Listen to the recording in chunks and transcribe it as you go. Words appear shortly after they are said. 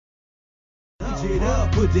switch it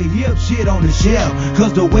up, put the hip shit on the shelf.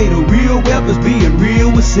 Cause the way the real wealth is being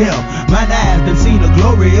real with self. My eyes done seen the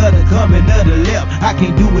glory of the coming of the left. I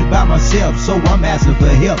can't do it by myself, so I'm asking for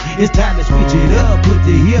help. It's time to switch it up, put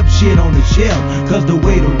the hip shit on the shelf. Cause the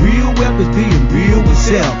way the real wealth is being real with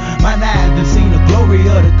self. My eyes done seen the glory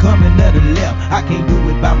of the coming of the left. I can't do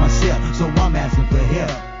it by myself, so I'm asking for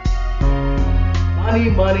help. Money,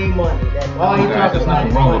 money, money. That's all he talks There's about.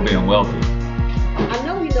 nothing wrong with being wealthy. I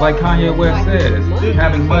know he knows Like Kanye West says,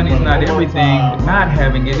 having money is not everything, but not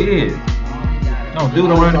having it is. No,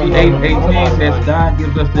 Deuteronomy 8:18 says God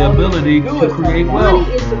gives us the ability to create wealth.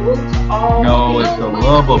 Money is the root to all. No, it's the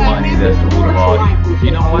love of money that's the root of all evil.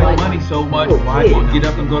 You don't like money so much, why don't you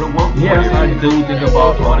get up and go to work? Yes, I do think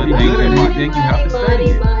about all the things and you think you have to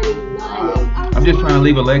study it. I'm just trying to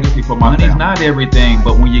leave a legacy for my money's not everything,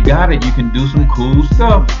 but when you got it, you can do some cool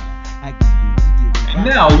stuff. And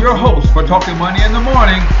now, your host for Talking Money in the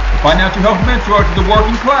Morning, the financial health mentor to the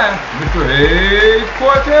working class, Mr. H.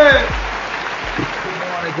 Cortez.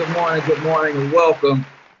 Good morning, and welcome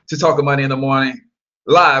to Talking Money in the Morning,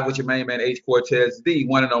 live with your main man, H. Cortez, the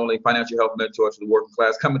one and only financial health mentor to the working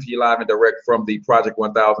class, coming to you live and direct from the Project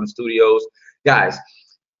 1000 studios. Guys,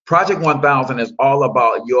 Project 1000 is all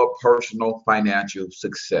about your personal financial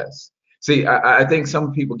success. See, I think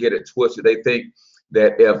some people get it twisted. They think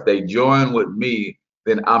that if they join with me,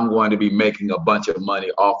 then I'm going to be making a bunch of money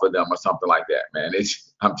off of them or something like that, man.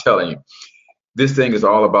 I'm telling you, this thing is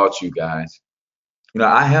all about you guys. You know,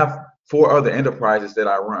 I have 4 other enterprises that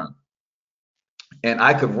I run, and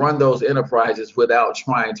I could run those enterprises without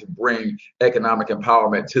trying to bring economic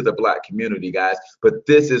empowerment to the Black community, guys. But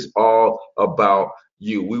this is all about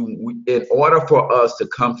you. We in order for us to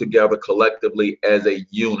come together collectively as a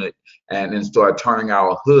unit and start turning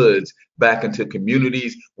our hoods back into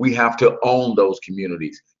communities, we have to own those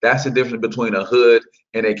communities. That's the difference between a hood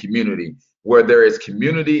and a community. Where there is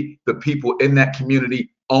community, the people in that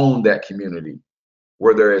community own that community.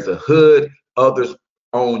 Where there is a hood, others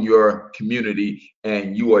own your community,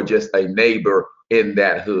 and you are just a neighbor in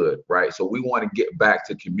that hood, right? So we want to get back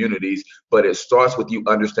to communities, but it starts with you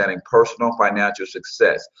understanding personal financial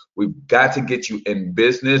success. We've got to get you in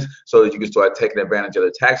business so that you can start taking advantage of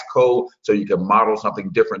the tax code, so you can model something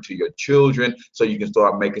different to your children, so you can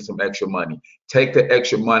start making some extra money. Take the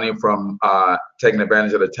extra money from taking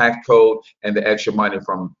advantage of the tax code and the extra money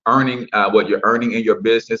from earning what you're earning in your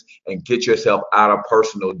business and get yourself out of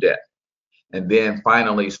personal debt. And then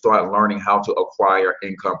finally start learning how to acquire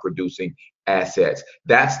income producing assets.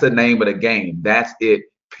 That's the name of the game. That's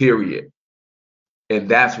it, period. And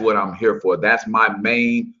that's what I'm here for. That's my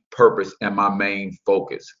main purpose and my main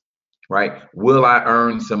focus, right? Will I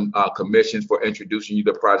earn some commissions for introducing you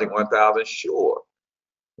to Project 1000? Sure,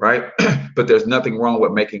 right? But there's nothing wrong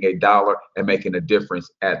with making a dollar and making a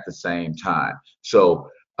difference at the same time. So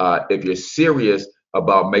if you're serious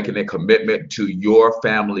about making a commitment to your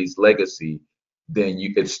family's legacy, then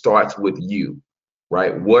it starts with you,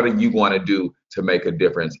 right? What are you going to do to make a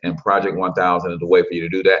difference? And Project 1000 is the way for you to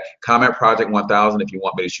do that. Comment Project 1000 if you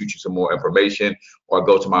want me to shoot you some more information, or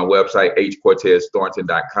go to my website,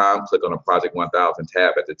 hcortezthornton.com. Click on the Project 1000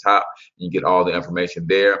 tab at the top. You get all the information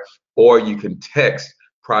there. Or you can text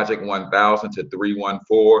Project 1000 to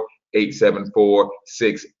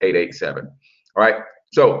 314-874-6887. All right.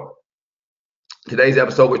 So today's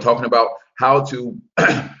episode, we're talking about how to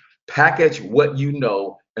package what you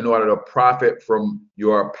know in order to profit from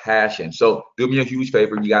your passion. So do me a huge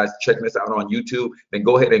favor, you guys checking this out on YouTube, then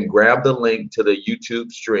go ahead and grab the link to the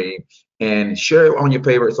YouTube stream and share it on your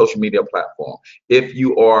favorite social media platform. If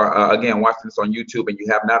you are, again, watching this on YouTube and you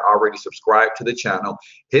have not already subscribed to the channel,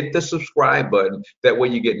 hit the subscribe button. That way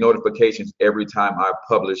you get notifications every time I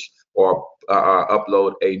publish or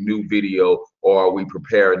upload a new video, or we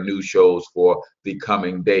prepare new shows for the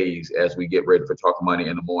coming days as we get ready for Talk Money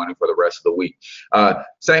in the Morning for the rest of the week.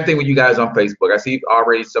 Same thing with you guys on Facebook. I see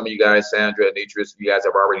already some of you guys, Sandra and Nitris, you guys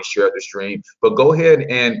have already shared the stream, but go ahead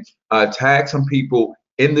and tag some people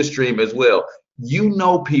in the stream as well. You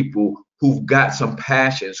know people who've got some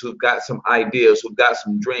passions, who've got some ideas, who've got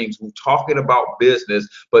some dreams, who've talking about business,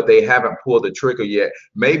 but they haven't pulled the trigger yet.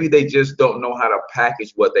 Maybe they just don't know how to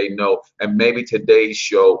package what they know, and maybe today's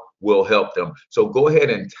show will help them. So go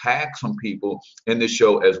ahead and tag some people in the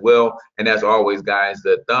show as well. And as always, guys,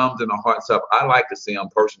 the thumbs and the hearts up, I like to see them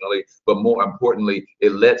personally, but more importantly,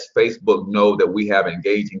 it lets Facebook know that we have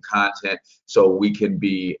engaging content, so we can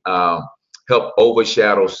be help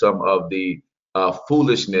overshadow some of the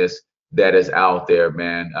foolishness that is out there,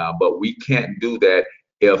 man. But we can't do that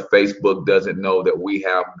if Facebook doesn't know that we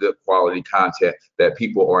have good quality content that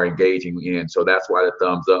people are engaging in. So that's why the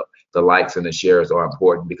thumbs up the likes and the shares are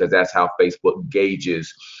important, because that's how Facebook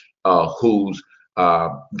gauges who's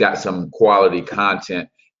got some quality content,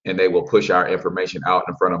 and they will push our information out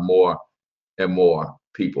in front of more and more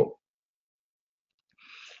people.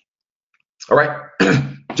 All right.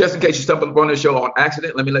 Just in case you stumbled upon this show on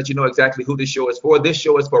accident, let me let you know exactly who this show is for. This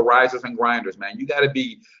show is for risers and grinders, man. You got to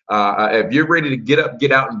be, if you're ready to get up,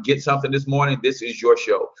 get out, and get something this morning, this is your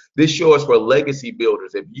show. This show is for legacy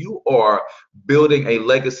builders. If you are building a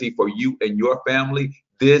legacy for you and your family,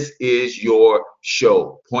 this is your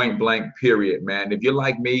show, point blank, period, man. If you're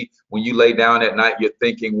like me, when you lay down at night, you're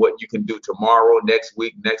thinking what you can do tomorrow, next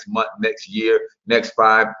week, next month, next year, next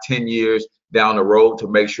 5, 10 years down the road to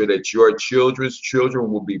make sure that your children's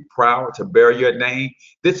children will be proud to bear your name.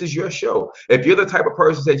 This is your show. If you're the type of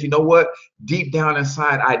person that, you know what, deep down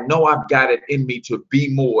inside, I know I've got it in me to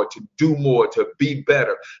be more, to do more, to be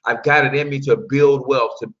better. I've got it in me to build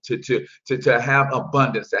wealth, to have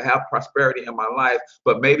abundance, to have prosperity in my life.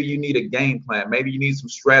 But maybe you need a game plan. Maybe you need some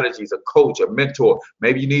strategies, a coach, a mentor.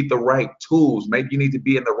 Maybe you need the right tools. Maybe you need to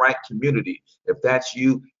be in the right community. If that's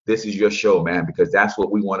you, this is your show, man, because that's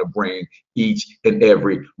what we want to bring each and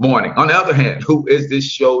every morning. On the other hand, who is this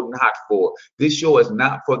show not for? This show is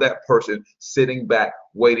not for that person sitting back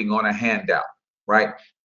waiting on a handout, right?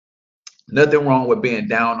 Nothing wrong with being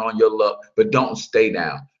down on your luck, but don't stay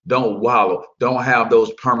down. Don't wallow. Don't have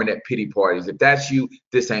those permanent pity parties. If that's you,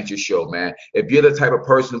 this ain't your show, man. If you're the type of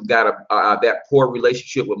person who's got that poor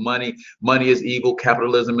relationship with money, money is evil,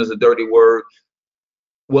 capitalism is a dirty word,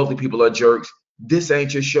 wealthy people are jerks, this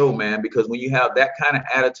ain't your show, man, because when you have that kind of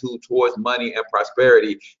attitude towards money and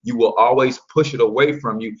prosperity, you will always push it away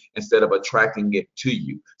from you instead of attracting it to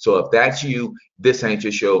you. So if that's you, this ain't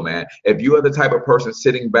your show, man. If you are the type of person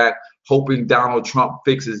sitting back hoping Donald Trump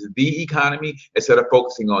fixes the economy instead of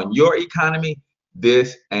focusing on your economy,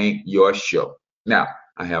 this ain't your show. Now,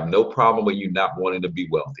 I have no problem with you not wanting to be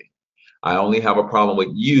wealthy. I only have a problem with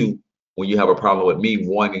you when you have a problem with me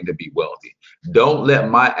wanting to be wealthy. Don't let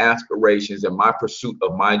my aspirations and my pursuit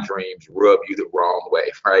of my dreams rub you the wrong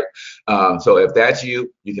way, right? So if that's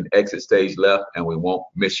you, you can exit stage left and we won't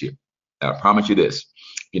miss you. I promise you this. If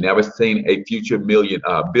you've never seen a future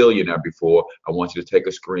billionaire before, I want you to take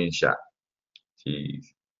a screenshot. Jeez.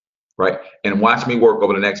 Right? And watch me work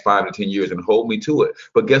over the next 5 to 10 years and hold me to it.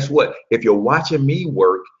 But guess what? If you're watching me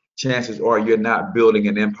work, chances are you're not building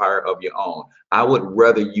an empire of your own. I would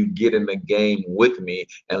rather you get in the game with me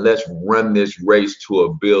and let's run this race to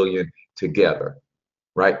 $1 billion together,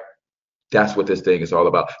 right? That's what this thing is all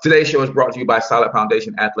about. Today's show is brought to you by Solid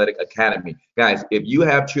Foundation Athletic Academy. Guys, if you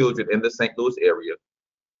have children in the St. Louis area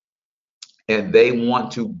and they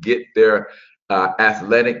want to get their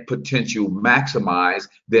athletic potential maximized,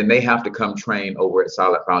 then they have to come train over at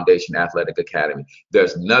Solid Foundation Athletic Academy.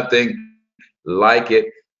 There's nothing like it.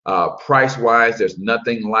 Price-wise, there's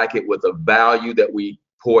nothing like it with the value that we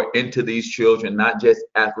pour into these children, not just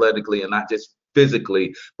athletically and not just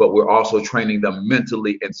physically, but we're also training them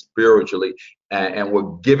mentally and spiritually, and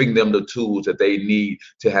we're giving them the tools that they need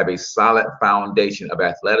to have a solid foundation of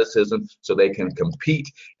athleticism so they can compete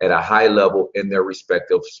at a high level in their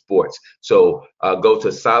respective sports. So go to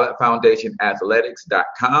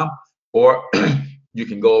solidfoundationathletics.com, or you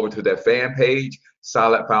can go over to their fan page,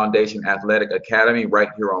 Solid Foundation Athletic Academy, right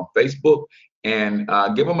here on Facebook, and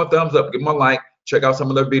give them a thumbs up, give them a like, check out some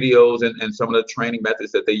of their videos and some of the training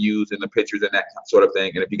methods that they use and the pictures and that sort of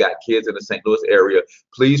thing. And if you got kids in the St. Louis area,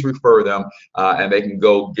 please refer them and they can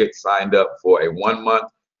go get signed up for a 1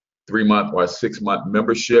 month, 3 month, or a 6 month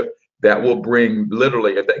membership. That will bring,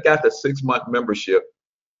 literally, if they got the 6 month membership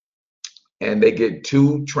and they get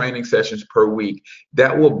 2 training sessions per week,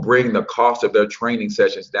 that will bring the cost of their training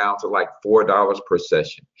sessions down to like $4 per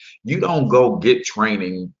session. You don't go get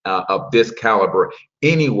training of this caliber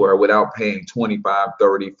anywhere without paying $25,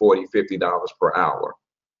 $30, $40, $50 per hour.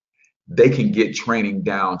 They can get training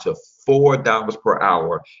down to $4 per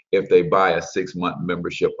hour if they buy a 6 month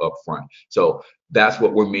membership up front. So that's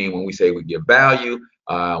what we mean when we say we give value.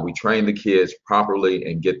 We train the kids properly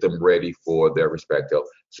and get them ready for their respective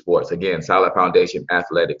sports. Again,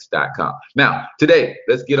 solidfoundationathletics.com. Now, today,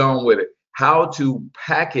 let's get on with it. How to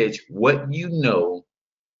package what you know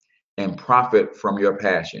and profit from your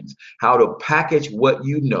passions. How to package what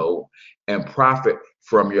you know and profit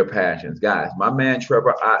from your passions. Guys, my man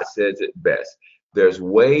Trevor Ott says it best. There's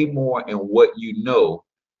way more in what you know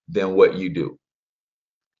than what you do.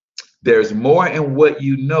 There's more in what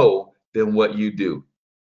you know than what you do.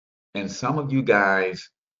 And some of you guys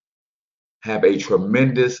have a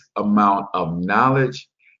tremendous amount of knowledge.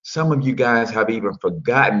 Some of you guys have even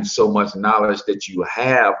forgotten so much knowledge that you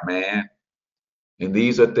have, man. And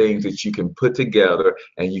these are things that you can put together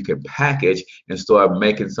and you can package and start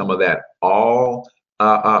making some of that all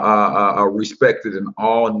respected and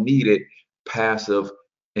all needed passive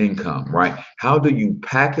income, right? How do you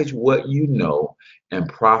package what you know and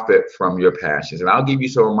profit from your passions? And I'll give you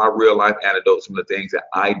some of my real life anecdotes, some of the things that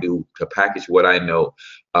I do to package what I know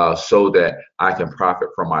so that I can profit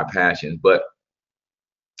from my passions. But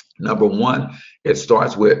number one, it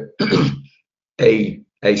starts with a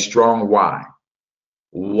strong why.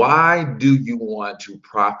 Why do you want to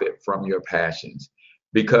profit from your passions?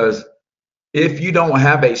 Because if you don't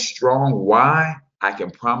have a strong why, I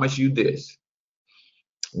can promise you this.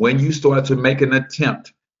 When you start to make an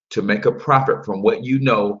attempt to make a profit from what you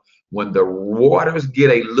know, when the waters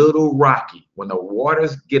get a little rocky, when the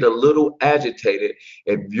waters get a little agitated,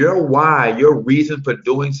 if your why, your reason for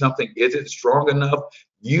doing something isn't strong enough,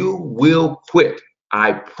 you will quit.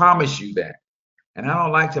 I promise you that. And I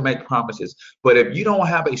don't like to make promises, but if you don't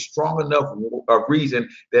have a strong enough reason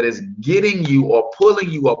that is getting you or pulling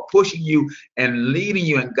you or pushing you and leading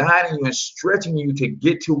you and guiding you and stretching you to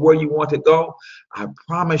get to where you want to go, I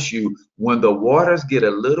promise you, when the waters get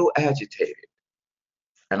a little agitated,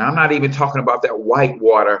 and I'm not even talking about that white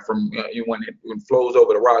water from when it flows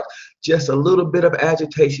over the rocks, just a little bit of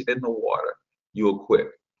agitation in the water, you'll quit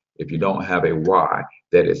if you don't have a why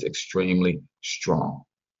that is extremely strong.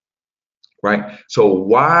 Right? So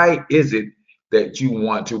why is it that you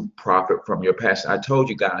want to profit from your passion? I told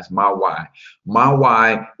you guys my why. My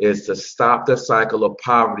why is to stop the cycle of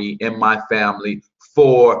poverty in my family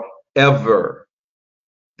forever.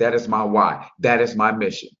 That is my why. That is my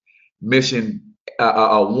mission. Mission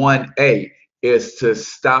 1A is to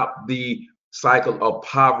stop the cycle of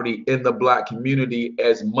poverty in the Black community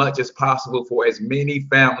as much as possible for as many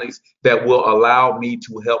families that will allow me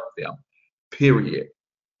to help them, period.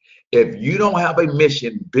 If you don't have a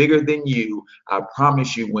mission bigger than you, I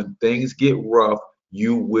promise you, when things get rough,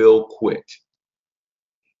 you will quit.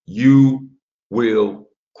 You will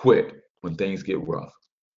quit when things get rough.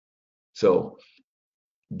 So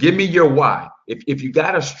give me your why. If you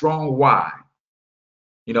got a strong why,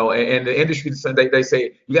 you know, and the industry, they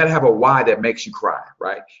say you got to have a why that makes you cry,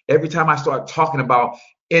 right? Every time I start talking about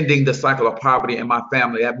ending the cycle of poverty in my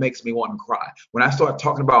family, that makes me want to cry. When I start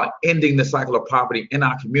talking about ending the cycle of poverty in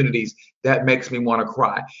our communities, that makes me want to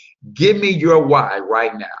cry. Give me your why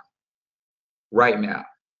right now,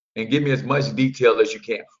 and give me as much detail as you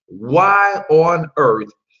can. Why on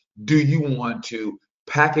earth do you want to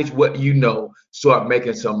package what you know, start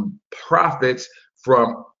making some profits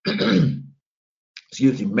from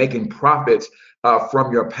making profits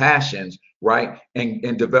from your passions, right?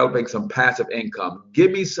 And developing some passive income.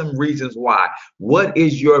 Give me some reasons why. What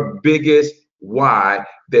is your biggest why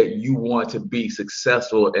that you want to be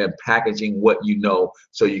successful in packaging what you know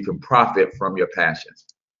so you can profit from your passions?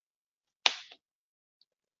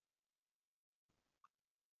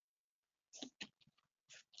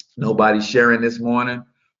 Nobody sharing this morning?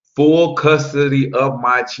 Full custody of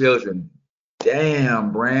my children.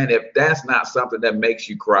 Damn, Brand, if that's not something that makes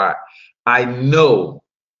you cry, I know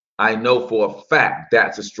for a fact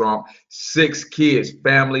that's a strong 6 kids,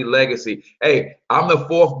 family legacy. Hey, I'm the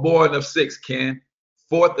 4th born of 6, Ken.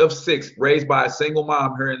 4th of 6, raised by a single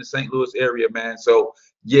mom here in the St. Louis area, man. So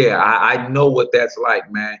yeah, I know what that's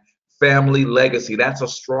like, man. Family legacy, that's a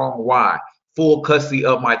strong why. Full custody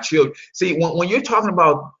of my children. See, when you're talking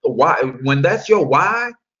about why, when that's your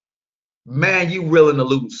why, man, you willing to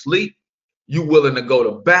lose sleep. You willing to go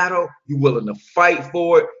to battle. You willing to fight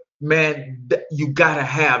for it. Man, you got to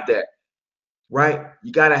have that, right?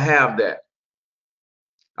 You got to have that.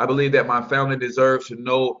 I believe that my family deserves to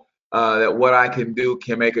know that what I can do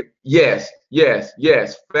can make it. Yes, yes,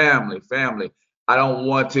 yes, family. I don't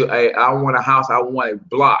want I want a house. I want a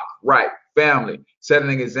block, right? Family.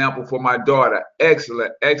 Setting an example for my daughter.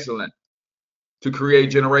 Excellent. To create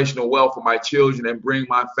generational wealth for my children and bring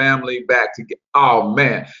my family back together. Oh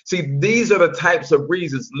man. See, these are the types of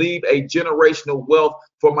reasons. Leave a generational wealth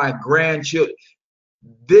for my grandchildren.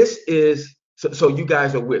 This is, so you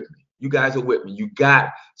guys are with me. You guys are with me. You got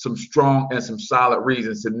some strong and some solid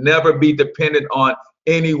reasons to never be dependent on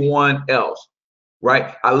anyone else,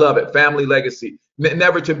 right? I love it. Family legacy.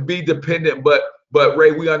 Never to be dependent, but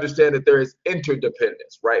Ray, we understand that there is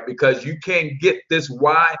interdependence, right? Because you can't get this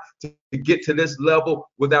why to get to this level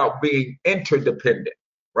without being interdependent,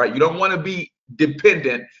 right? You don't want to be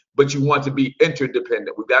dependent, but you want to be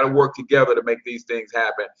interdependent. We've got to work together to make these things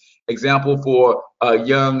happen. Example for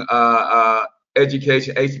young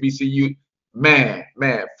education, HBCU, man,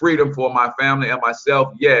 freedom for my family and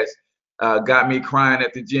myself, yes, got me crying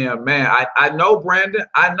at the gym. Man, I know, Brandon.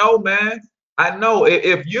 I know, man. I know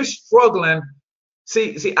if you're struggling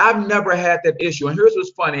See, I've never had that issue. And here's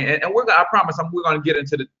what's funny, and I promise we're gonna get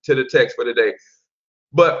into the text for today.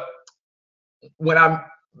 But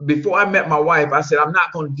before I met my wife, I said I'm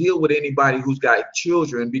not gonna deal with anybody who's got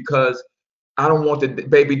children because I don't want the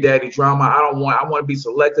baby daddy drama. I want to be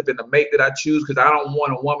selective in the mate that I choose because I don't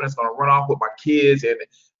want a woman that's gonna run off with my kids, and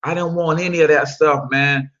I don't want any of that stuff,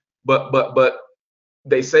 man. But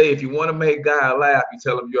they say if you want to make God laugh, you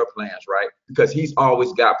tell him your plans, right? Because he's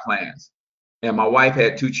always got plans. And my wife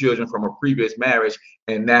had 2 children from a previous marriage,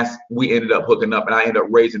 and we ended up hooking up, and I ended up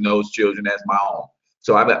raising those children as my own.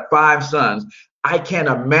 So I've got 5 sons. I can't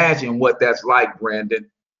imagine what that's like, Brandon.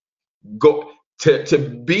 Go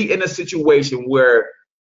to be in a situation where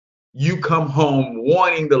you come home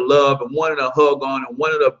wanting the love and wanting to hug on and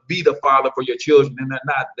wanting to be the father for your children, and they're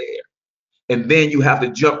not there. And then you have to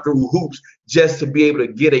jump through hoops just to be able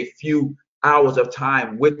to get a few hours of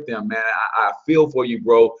time with them, man. I feel for you,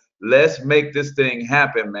 bro. Let's make this thing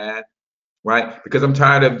happen, man. Right? Because I'm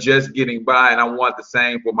tired of just getting by, and I want the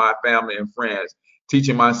same for my family and friends.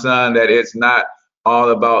 Teaching my son that it's not all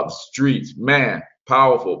about streets, man.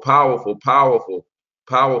 Powerful, powerful, powerful,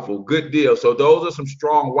 powerful. Good deal. So those are some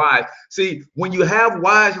strong wives. See, when you have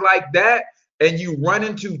wives like that and you run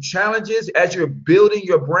into challenges as you're building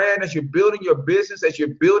your brand, as you're building your business, as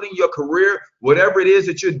you're building your career, whatever it is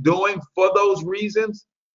that you're doing for those reasons,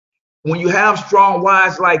 when you have strong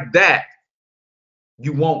wives like that,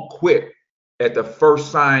 you won't quit at the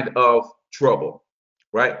first sign of trouble,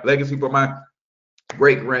 right? Legacy for my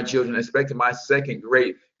great-grandchildren, expecting my second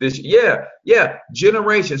great this year. Yeah,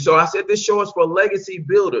 generation. So I said this show is for legacy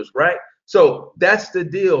builders, right? So that's the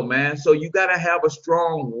deal, man. So you got to have a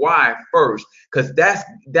strong why first, because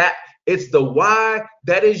it's the why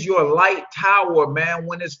that is your light tower, man,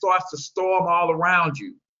 when it starts to storm all around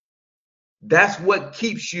you. That's what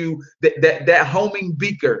keeps you, that homing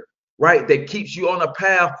beaker, right? That keeps you on a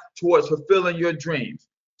path towards fulfilling your dreams.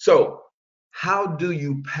 So how do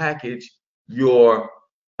you package your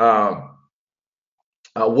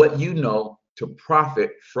what you know to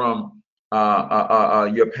profit from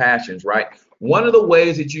your passions, right? One of the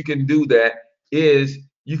ways that you can do that is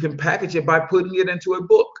you can package it by putting it into a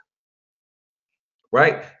book,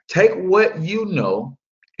 right? Take what you know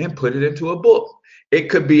and put it into a book. It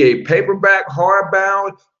could be a paperback,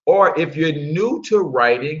 hardbound, or if you're new to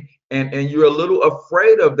writing and you're a little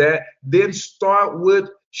afraid of that, then start with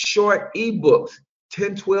short ebooks,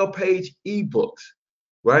 10, 12-page ebooks,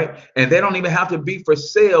 right? And they don't even have to be for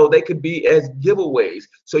sale. They could be as giveaways.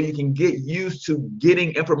 So you can get used to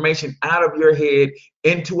getting information out of your head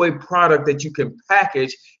into a product that you can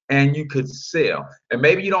package and you could sell. And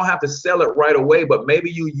maybe you don't have to sell it right away, but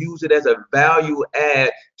maybe you use it as a value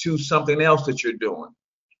add to something else that you're doing,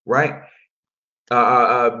 right?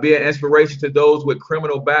 Be an inspiration to those with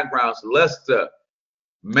criminal backgrounds. Lester,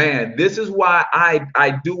 man, this is why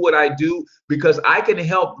I do what I do, because I can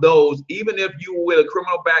help those, even if you with a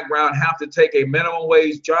criminal background have to take a minimum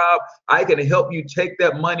wage job, I can help you take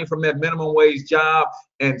that money from that minimum wage job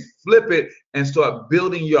and flip it and start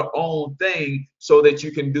building your own thing so that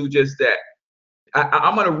you can do just that.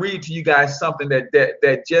 I'm going to read to you guys something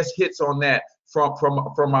that just hits on that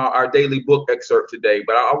from our daily book excerpt today.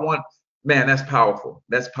 But I want, man, that's powerful.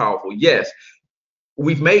 That's powerful. Yes,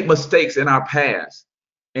 we've made mistakes in our past.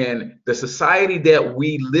 And the society that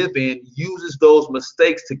we live in uses those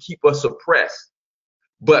mistakes to keep us suppressed.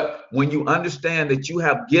 But when you understand that you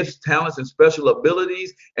have gifts, talents, and special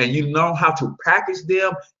abilities, and you know how to package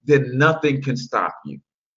them, then nothing can stop you.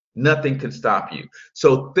 Nothing can stop you.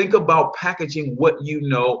 So think about packaging what you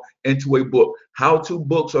know into a book. How-to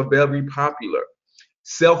books are very popular.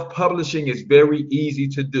 Self-publishing is very easy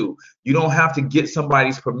to do. You don't have to get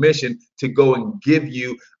somebody's permission to go and give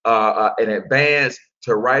you an advance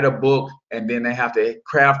to write a book, and then they have to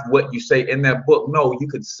craft what you say in that book. No, you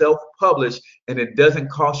can self-publish, and it doesn't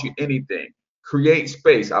cost you anything. Create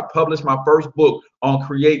Space. I published my first book on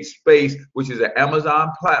Create Space, which is an Amazon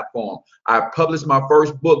platform. I published my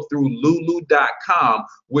first book through lulu.com,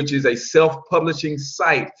 which is a self-publishing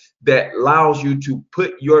site that allows you to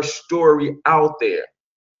put your story out there.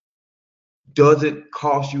 Doesn't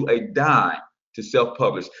cost you a dime to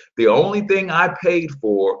self-publish. The only thing I paid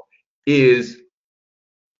for is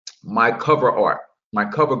my cover art, my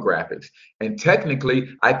cover graphics. And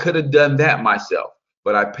technically, I could have done that myself,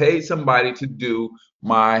 but I paid somebody to do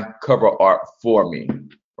my cover art for me,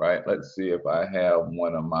 right? Let's see if I have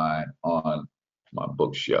one of mine on my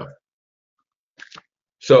bookshelf.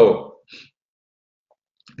 So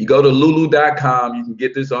If you go to lulu.com, you can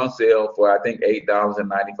get this on sale for, I think,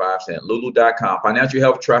 $8.95. Lulu.com, Financial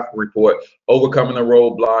Health Traffic Report, Overcoming the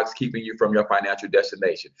Roadblocks, Keeping You from Your Financial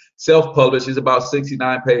Destination. Self-published is about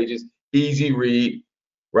 69 pages, easy read,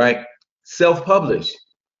 right? Self-published.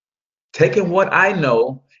 Taking what I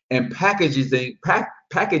know and packaging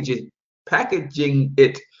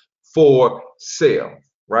it for sale,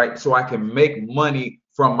 right? So I can make money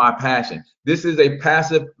from my passion. This is a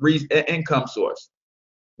passive income source,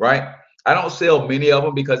 right? I don't sell many of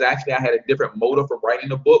them because actually I had a different motive for writing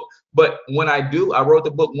the book. But when I do, I wrote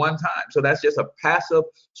the book one time. So that's just a passive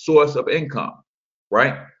source of income,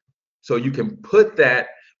 right? So you can put that,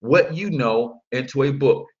 what you know, into a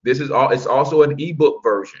book. It's also an ebook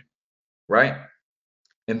version, right?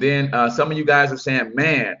 And then some of you guys are saying,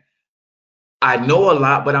 man, I know a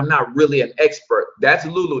lot, but I'm not really an expert. That's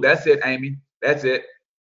Lulu. That's it, Amy. That's it.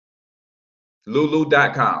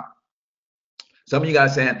 Lulu.com. Some of you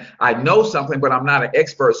guys saying, I know something, but I'm not an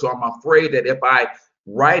expert, so I'm afraid that if I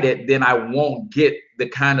write it, then I won't get the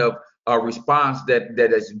kind of response that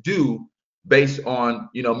is due based on,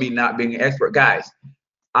 you know, me not being an expert. Guys,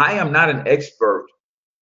 I am not an expert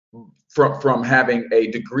from having a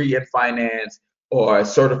degree in finance or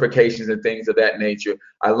certifications and things of that nature.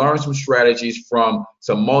 I learned some strategies from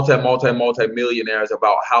some multi-millionaires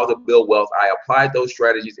about how to build wealth. I applied those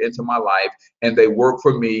strategies into my life and they work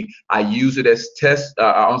for me. I use it as tests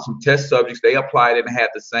on some test subjects. They applied it and had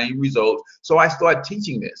the same results. So I started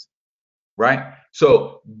teaching this, right?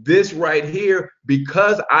 So this right here,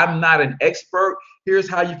 because I'm not an expert, here's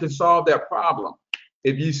how you can solve that problem.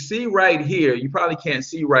 If you see right here, you probably can't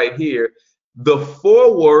see right here, the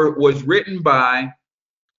foreword was written by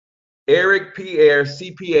Eric Pierre,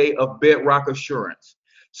 CPA of Bedrock Assurance.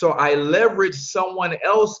 So I leveraged someone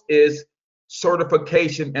else's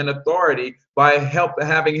certification and authority by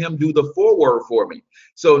having him do the foreword for me.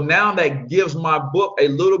 So now that gives my book a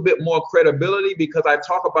little bit more credibility because I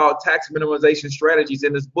talk about tax minimization strategies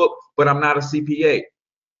in this book, but I'm not a CPA,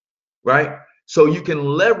 right? So you can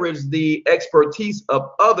leverage the expertise of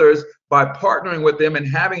others by partnering with them and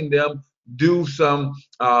having them do some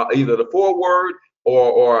either the foreword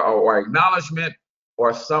or acknowledgement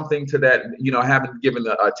or something to that, you know, having given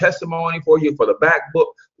a testimony for you for the back book,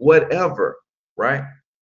 whatever, right?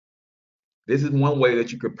 This is one way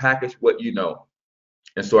that you could package what you know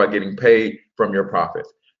and start getting paid from your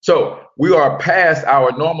profits. So we are past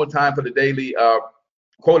our normal time for the daily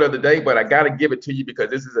quote of the day, but I got to give it to you because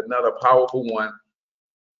this is another powerful one.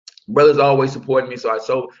 Brothers always supporting me, so I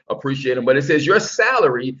so appreciate them. But it says, your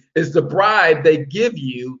salary is the bribe they give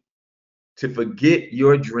you to forget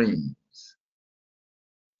your dreams.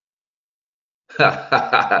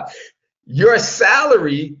 Your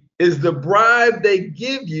salary is the bribe they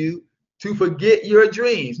give you to forget your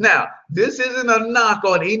dreams. Now, this isn't a knock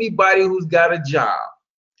on anybody who's got a job.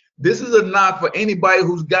 This is a knock for anybody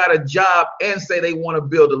who's got a job and say they want to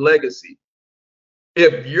build a legacy.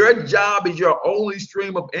 If your job is your only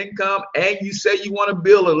stream of income and you say you want to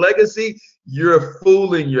build a legacy, you're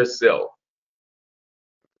fooling yourself.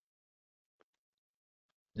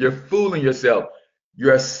 You're fooling yourself.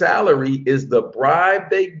 Your salary is the bribe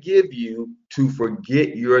they give you to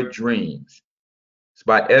forget your dreams. It's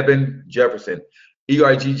by Evan Jefferson.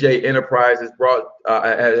 ERGJ Enterprises brought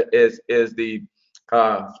is the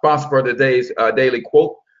sponsor for today's daily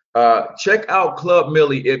quote. Check out Club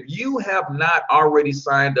Millie. If you have not already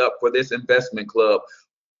signed up for this investment club,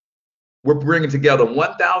 we're bringing together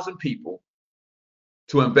 1,000 people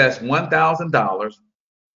to invest $1,000.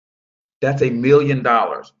 That's $1 million.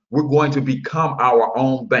 We're going to become our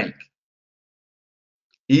own bank.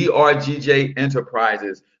 ERGJ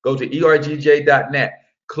Enterprises. Go to ergj.net.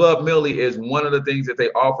 Club Millie is one of the things that they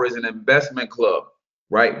offer as an investment club,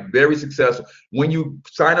 right? Very successful. When you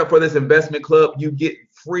sign up for this investment club, you get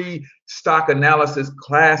free stock analysis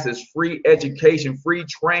classes, free education, free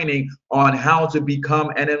training on how to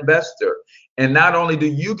become an investor. And not only do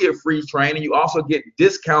you get free training, you also get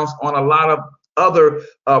discounts on a lot of other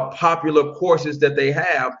popular courses that they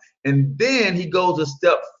have. And then he goes a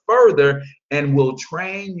step further and will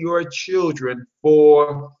train your children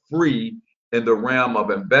for free in the realm of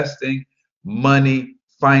investing, money,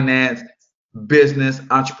 finance, business,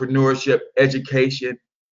 entrepreneurship, education,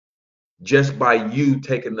 just by you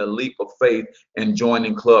taking the leap of faith and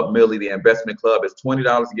joining Club Millie. The investment club is $20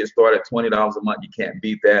 to get started, $20 a month. You can't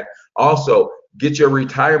beat that. Also, get your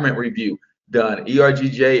retirement review done.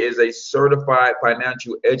 ERGJ is a certified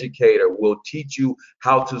financial educator. Will teach you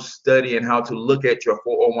how to study and how to look at your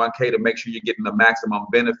 401k to make sure you're getting the maximum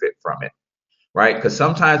benefit from it, right? Because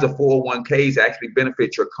sometimes the 401ks actually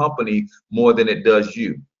benefit your company more than it does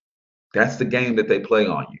you. That's the game that they play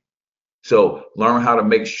on you. So learn how to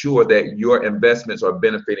make sure that your investments are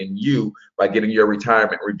benefiting you by getting your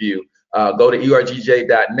retirement review. Go to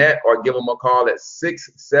ergj.net or give them a call at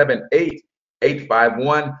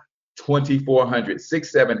 678-851-2400.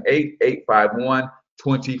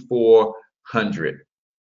 678-851-2400.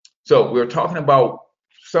 So we're talking about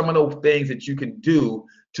some of those things that you can do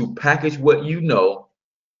to package what you know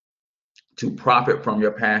to profit from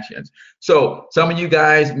your passions. So some of you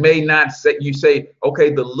guys may not say, you say,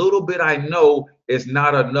 okay, the little bit I know is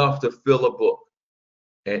not enough to fill a book.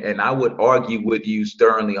 And I would argue with you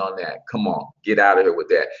sternly on that. Come on, get out of here with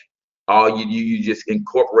that. All you just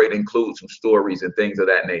include some stories and things of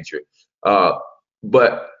that nature.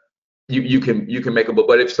 But you can make a book.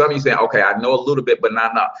 But if some of you say, okay, I know a little bit, but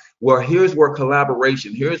not enough. Well, here's where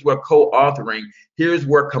collaboration, here's where co-authoring, here's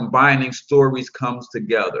where combining stories comes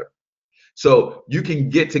together. So you can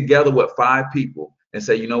get together with 5 people and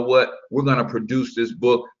say, you know what, we're going to produce this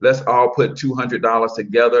book. Let's all put $200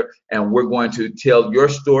 together, and we're going to tell your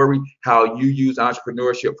story, how you use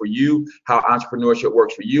entrepreneurship for you, how entrepreneurship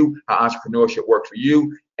works for you, how entrepreneurship works for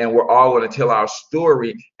you. And we're all going to tell our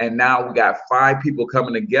story. And now we got 5 people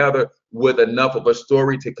coming together with enough of a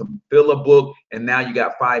story to fill a book. And now you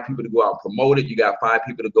got 5 people to go out and promote it. You got 5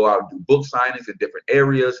 people to go out and do book signings in different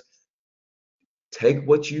areas. Take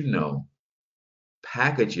what you know,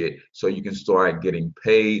 package it so you can start getting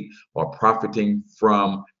paid or profiting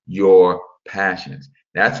from your passions.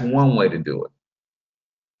 That's one way to do it.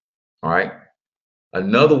 All right.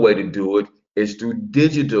 Another way to do it is through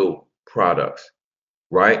digital products,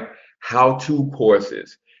 right? How-to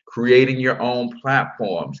courses, creating your own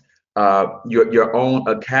platforms, your own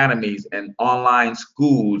academies and online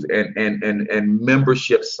schools and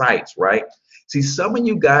membership sites, right? See, some of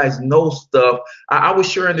you guys know stuff. I was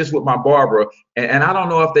sharing this with my barber, and I don't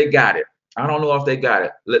know if they got it. I don't know if they got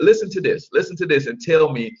it. Listen to this. Listen to this and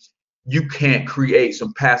tell me you can't create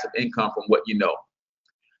some passive income from what you know.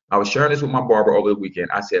 I was sharing this with my barber over the weekend.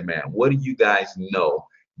 I said, man, what do you guys know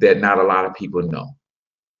that not a lot of people know?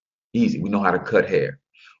 Easy. We know how to cut hair.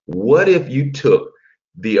 What if you took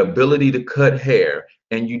the ability to cut hair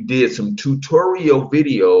and you did some tutorial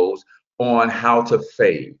videos on how to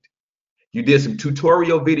fade? You did some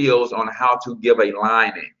tutorial videos on how to give a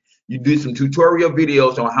lining. You did some tutorial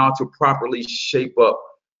videos on how to properly shape up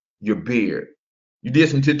your beard. You did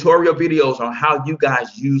some tutorial videos on how you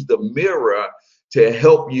guys use the mirror to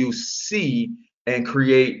help you see and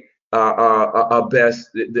create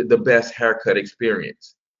the best haircut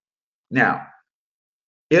experience. Now,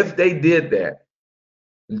 if they did that,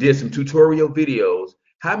 did some tutorial videos,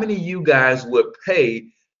 how many of you guys would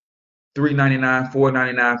pay $3.99,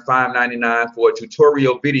 $4.99, $5.99 for a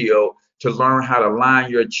tutorial video to learn how to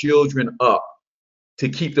line your children up to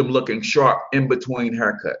keep them looking sharp in between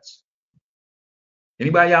haircuts?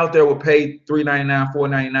 Anybody out there would pay $3.99,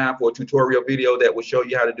 $4.99 for a tutorial video that will show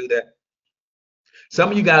you how to do that?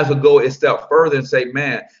 Some of you guys will go a step further and say,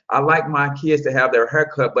 man, I like my kids to have their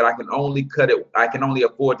haircut, but I can only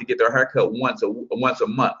afford to get their haircut once a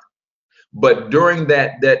month. But during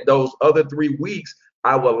those other 3 weeks,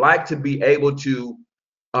 I would like to be able to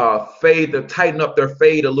tighten up their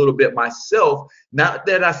fade a little bit myself. Not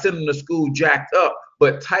that I send them to school jacked up,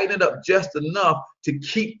 but tighten it up just enough to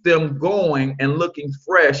keep them going and looking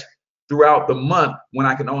fresh throughout the month when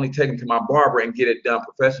I can only take them to my barber and get it done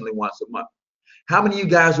professionally once a month. How many of you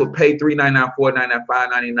guys would pay $3.99, $4.99,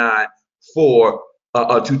 $5.99 for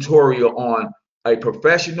a tutorial on a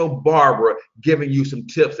professional barber giving you some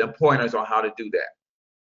tips and pointers on how to do that?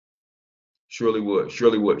 Surely would,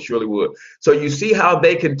 surely would, surely would. So you see how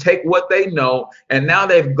they can take what they know, and now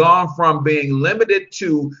they've gone from being limited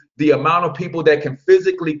to the amount of people that can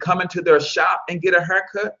physically come into their shop and get a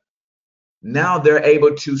haircut. Now they're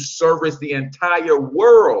able to service the entire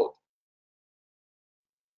world.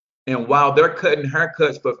 And while they're cutting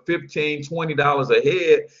haircuts for $15, $20 a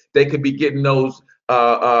head, they could be getting those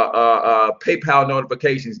PayPal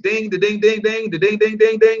notifications. Ding, da ding, ding, ding, da ding, ding,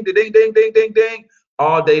 ding, ding, da ding, ding, ding, ding, ding,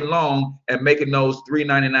 all day long, and making those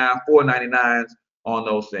 $3.99, $4.99s on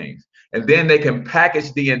those things. And then they can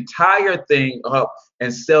package the entire thing up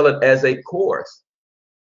and sell it as a course,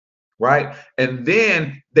 right? And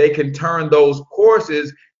then they can turn those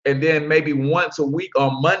courses, and then maybe once a week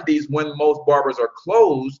on Mondays when most barbers are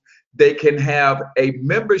closed, they can have a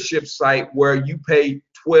membership site where you pay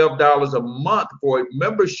 $12 a month for a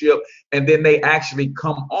membership, and then they actually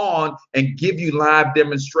come on and give you live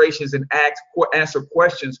demonstrations and answer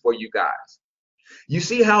questions for you guys. You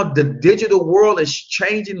see how the digital world is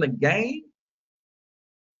changing the game,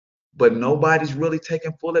 but nobody's really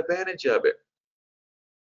taking full advantage of it.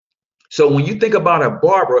 So when you think about a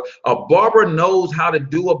barber knows how to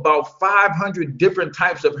do about 500 different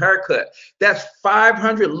types of haircut. That's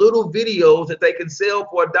 500 little videos that they can sell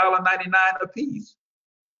for $1.99 a piece.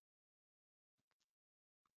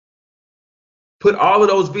 Put all of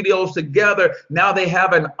those videos together. Now they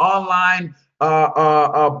have an online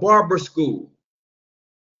barber school.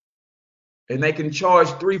 And they can charge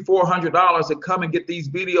 $300-400 to come and get these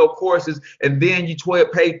video courses, and then you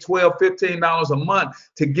pay $12-15 a month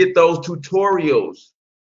to get those tutorials,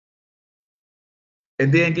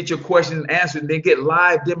 and then get your questions answered, and then get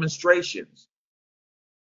live demonstrations.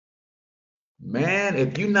 Man,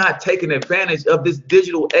 if you're not taking advantage of this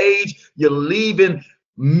digital age, you're leaving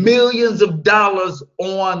millions of dollars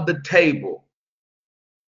on the table.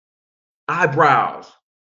 Eyebrows.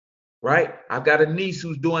 Right? I've got a niece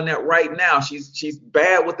who's doing that right now. She's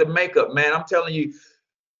bad with the makeup, man. I'm telling you,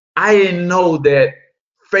 I didn't know that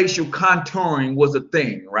facial contouring was a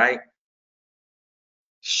thing, right?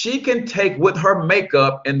 She can take with her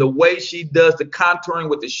makeup and the way she does the contouring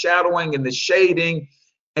with the shadowing and the shading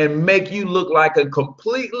and make you look like a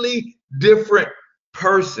completely different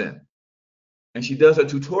person. And she does her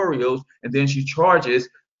tutorials, and then she charges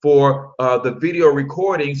for the video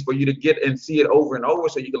recordings for you to get and see it over and over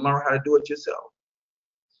so you can learn how to do it yourself.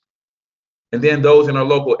 And then those in our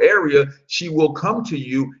local area, she will come to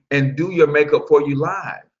you and do your makeup for you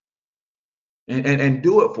live and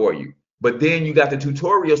do it for you. But then you got the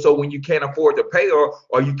tutorial, so when you can't afford to pay her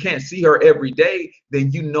or you can't see her every day,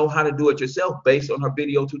 then you know how to do it yourself based on her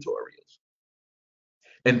video tutorials.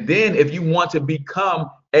 And then if you want to become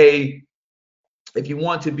a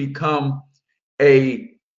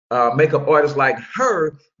makeup artist like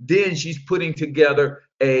her, then she's putting together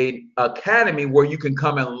a academy where you can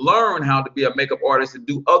come and learn how to be a makeup artist and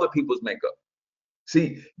do other people's makeup.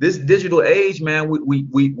 See, this digital age, man,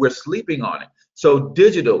 we're sleeping on it. So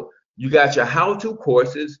digital, you got your how-to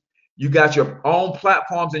courses, you got your own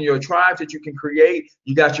platforms and your tribes that you can create,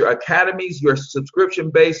 you got your academies, your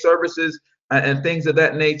subscription-based services, and things of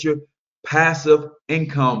that nature. Passive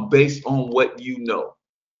income based on what you know.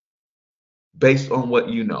 Based on what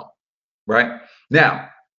you know, right? Now,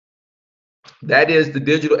 that is the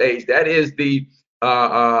digital age. That is the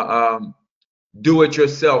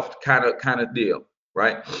do-it-yourself kind of deal,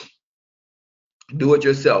 right? Do it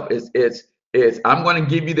yourself. It's I'm going to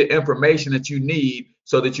give you the information that you need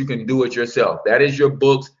so that you can do it yourself. That is your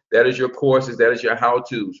books. That is your courses. That is your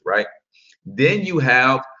how-tos, right? Then you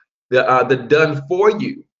have the done for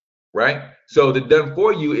you, right? So the done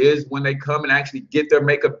for you is when they come and actually get their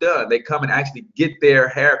makeup done. They come and actually get their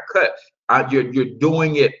hair cut. You're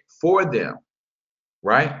doing it for them,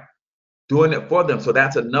 right? Doing it for them. So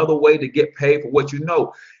that's another way to get paid for what you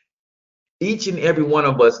know. Each and every one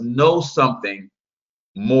of us knows something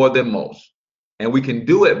more than most. And we can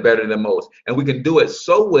do it better than most. And we can do it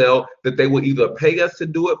so well that they will either pay us to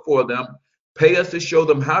do it for them, pay us to show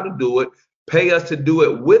them how to do it, pay us to do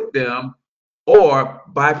it with them, or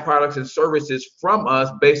buy products and services from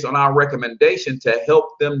us based on our recommendation to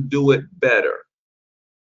help them do it better.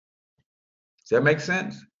 Does that make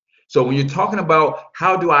sense? So when you're talking about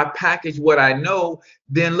how do I package what I know,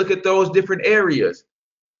 then look at those different areas.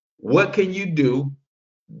 What can you do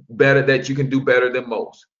better that you can do better than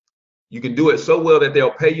most? You can do it so well that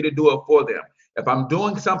they'll pay you to do it for them. If I'm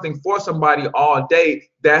doing something for somebody all day,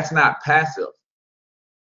 that's not passive.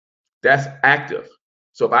 That's active.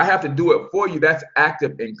 So if I have to do it for you, that's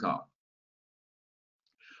active income.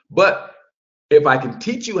 But if I can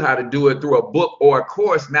teach you how to do it through a book or a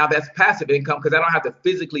course, now that's passive income because I don't have to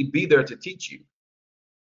physically be there to teach you.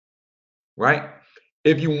 Right?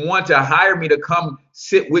 If you want to hire me to come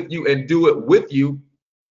sit with you and do it with you,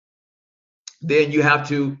 then you have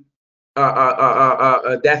to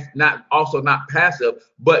that's not passive,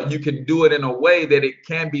 but you can do it in a way that it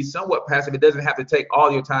can be somewhat passive. It doesn't have to take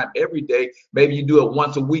all your time every day. Maybe you do it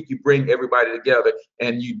once a week. You bring everybody together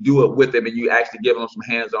and you do it with them, and you actually give them some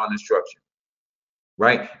hands-on instruction,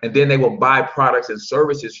 right? And then they will buy products and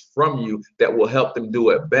services from you that will help them do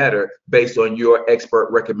it better based on your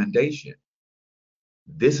expert recommendation.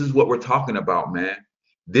 This is what we're talking about, man.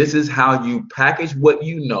 This is how you package what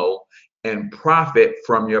you know and profit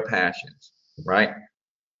from your passions, right?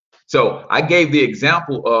 So I gave the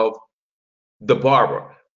example of the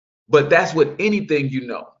barber, but that's with anything you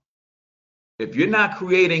know. If you're not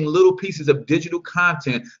creating little pieces of digital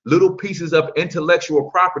content, little pieces of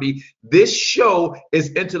intellectual property, this show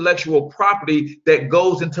is intellectual property that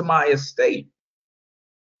goes into my estate.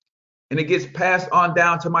 And it gets passed on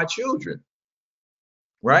down to my children,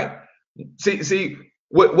 right? See,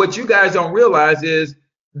 what you guys don't realize is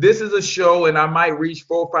this is a show and I might reach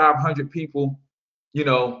 400 or 500 people,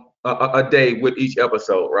 a day with each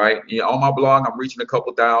episode, right? You know, on my blog, I'm reaching a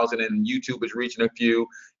couple thousand, and YouTube is reaching a few,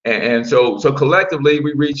 and so collectively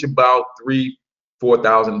we reach about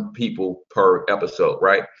 3,000-4,000 people per episode,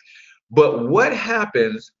 right? But what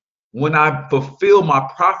happens when I fulfill my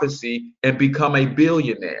prophecy and become a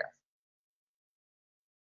billionaire?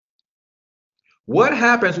 What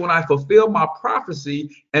happens when I fulfill my prophecy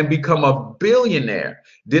and become a billionaire?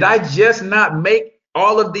 Did I just not make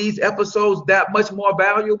all of these episodes that much more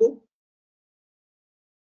valuable?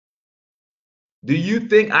 Do you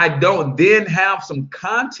think I don't then have some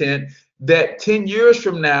content that 10 years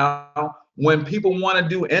from now, when people want to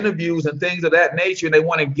do interviews and things of that nature, and they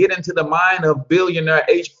want to get into the mind of billionaire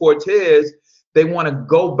H. Cortez, they want to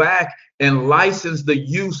go back and license the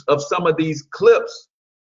use of some of these clips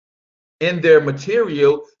in their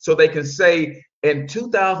material so they can say in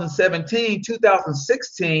 2017,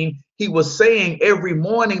 2016, he was saying every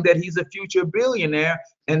morning that he's a future billionaire,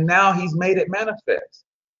 and now he's made it manifest.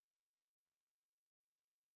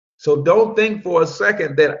 So don't think for a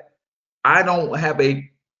second that I don't have a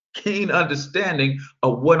keen understanding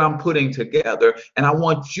of what I'm putting together. And I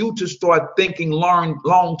want you to start thinking long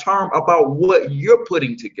term about what you're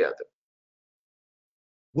putting together.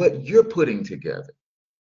 What you're putting together.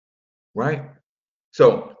 Right?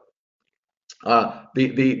 So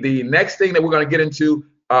the next thing that we're going to get into,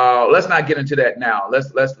 let's not get into that now.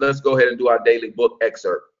 Let's go ahead and do our daily book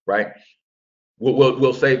excerpt, right?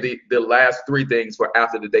 We'll save the last three things for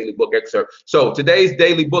after the daily book excerpt. So today's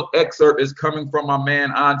daily book excerpt is coming from my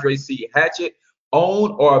man Andre C. Hatchett,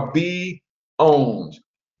 Own or Be Owned,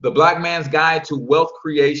 The Black Man's Guide to Wealth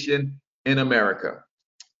Creation in America.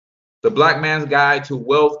 The Black Man's Guide to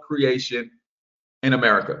Wealth Creation in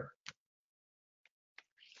America.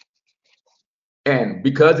 And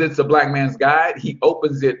because it's a Black Man's Guide, he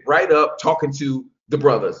opens it right up talking to the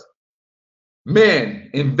brothers.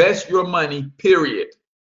 Men, invest your money, period.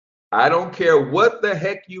 I don't care what the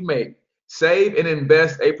heck you make. Save and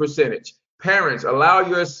invest a percentage. Parents, allow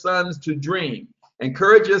your sons to dream.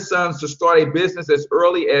 Encourage your sons to start a business as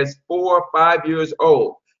early as 4 or 5 years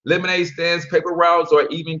old. Lemonade stands, paper routes, or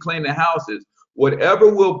even cleaning houses.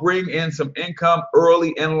 Whatever will bring in some income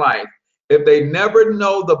early in life. If they never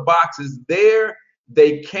know the box is there,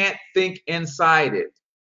 they can't think inside it.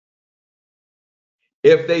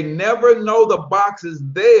 If they never know the box is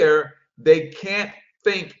there, they can't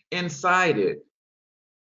think inside it.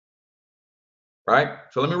 Right?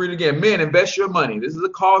 So let me read it again. Men, invest your money. This is a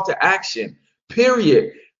call to action,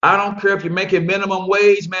 period. I don't care if you're making minimum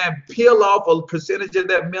wage, man, peel off a percentage of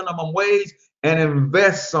that minimum wage and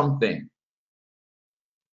invest something.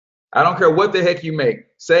 I don't care what the heck you make.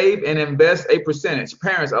 Save and invest a percentage.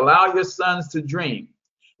 Parents, allow your sons to dream.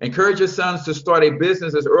 Encourage your sons to start a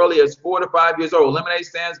business as early as 4 to 5 years old. Lemonade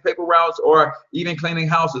stands, paper routes, or even cleaning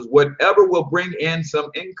houses. Whatever will bring in some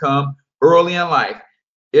income early in life.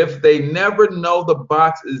 If they never know the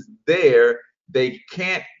box is there, they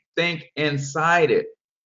can't think inside it.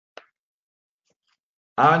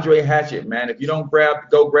 Andre Hatchett, man. If you don't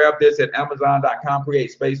go grab this at Amazon.com,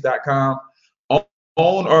 createspace.com.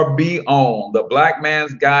 Own or Be Owned, The Black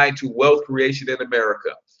Man's Guide to Wealth Creation in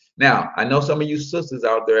America. Now, I know some of you sisters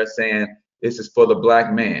out there are saying this is for the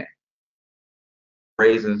black man,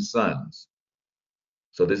 raising sons.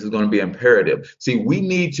 So this is going to be imperative. See, we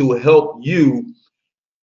need to help you,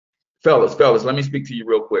 fellas, let me speak to you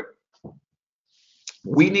real quick.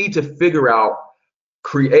 We need to figure out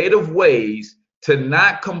creative ways to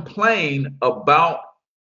not complain about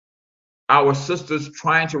our sisters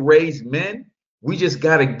trying to raise men. We just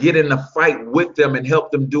got to get in the fight with them and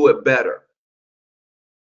help them do it better.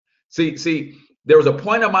 See, there was a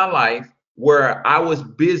point in my life where I was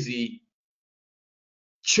busy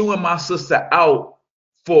chewing my sister out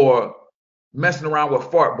for messing around with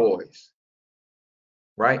fart boys,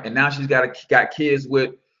 right? And now she's got kids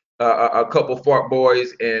with a couple fart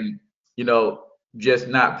boys, and just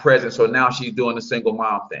not present. So now she's doing the single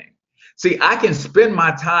mom thing. See, I can spend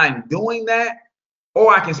my time doing that,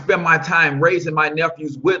 or I can spend my time raising my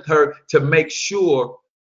nephews with her to make sure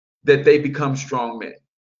that they become strong men.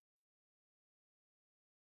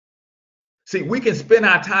 See, we can spend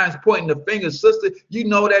our times pointing the fingers, sister, you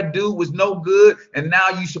know that dude was no good, and now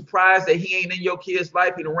you surprised that he ain't in your kid's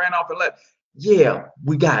life, he done ran off and left. Yeah,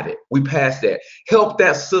 we got it. We passed that. Help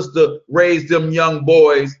that sister raise them young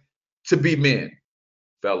boys to be men,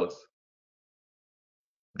 fellas.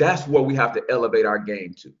 That's what we have to elevate our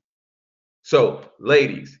game to. So,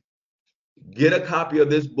 ladies, get a copy of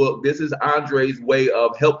this book. This is Andre's way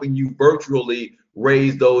of helping you virtually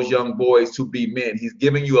raise those young boys to be men. He's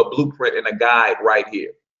giving you a blueprint and a guide right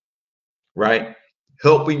here, right?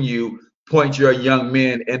 Helping you point your young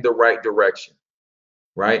men in the right direction,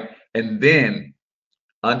 right? And then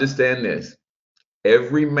understand this.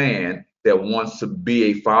 Every man that wants to be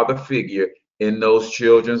a father figure in those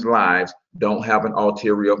children's lives don't have an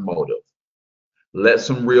ulterior motive. Let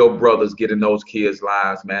some real brothers get in those kids'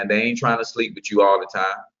 lives, man. They ain't trying to sleep with you all the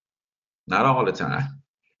time. Not all the time.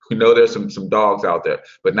 We know there's some dogs out there,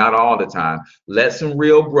 but not all the time. Let some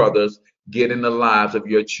real brothers get in the lives of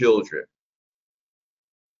your children.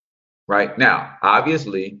 Right now,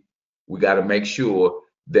 obviously, we got to make sure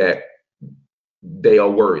that they are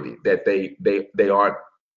worthy, that they aren't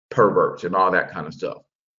perverts and all that kind of stuff.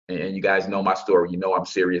 And you guys know my story. You know I'm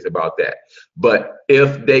serious about that. But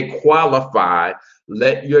if they qualify,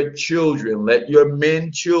 let your children, let your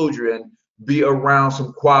men children be around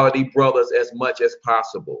some quality brothers as much as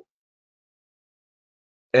possible.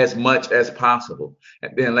 As much as possible.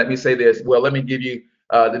 And then let me say this. Well, let me give you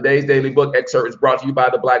today's daily book excerpt is brought to you by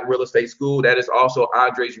the Black Real Estate School. That is also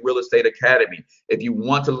Andre's Real Estate Academy. If you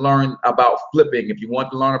want to learn about flipping, if you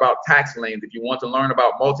want to learn about tax liens, if you want to learn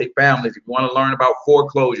about multifamilies, if you want to learn about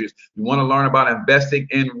foreclosures, if you want to learn about investing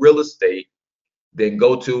in real estate, then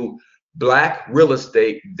go to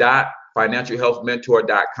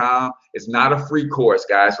blackrealestate.financialhealthmentor.com. It's not a free course,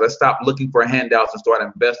 guys. Let's stop looking for handouts and start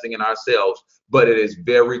investing in ourselves, but it is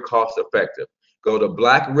very cost effective. Go to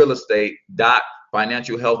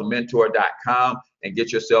blackrealestate.financialhealthmentor.com and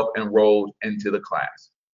get yourself enrolled into the class.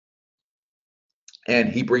 And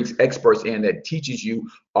he brings experts in that teaches you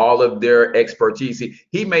all of their expertise.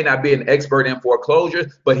 He may not be an expert in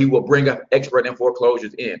foreclosures, but he will bring an expert in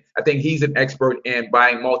foreclosures in. I think he's an expert in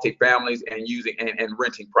buying multifamilies and using and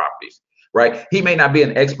renting properties, right? He may not be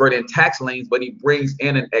an expert in tax liens, but he brings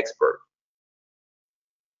in an expert.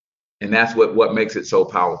 And that's what makes it so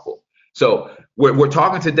powerful. So we're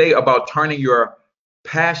talking today about turning your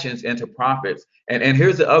passions into profits. And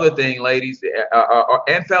here's the other thing, ladies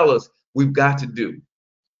and fellas, we've got to do.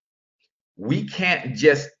 We can't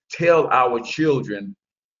just tell our children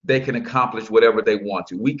they can accomplish whatever they want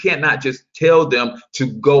to. We can't not just tell them to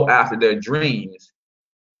go after their dreams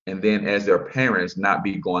and then as their parents not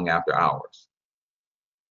be going after ours.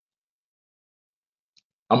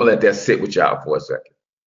 I'm gonna let that sit with y'all for a second.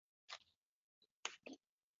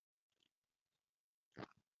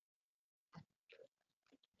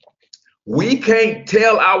 We can't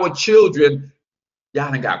tell our children,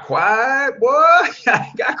 y'all done got quiet, boy. Y'all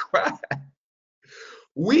done got quiet.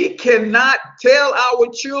 We cannot tell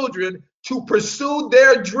our children to pursue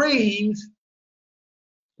their dreams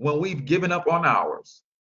when we've given up on ours.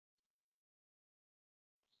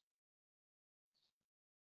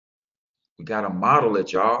 We got to model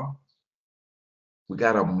it, y'all. We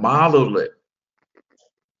got to model it.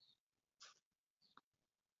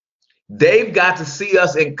 They've got to see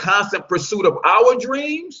us in constant pursuit of our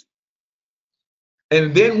dreams.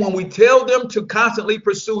 And then when we tell them to constantly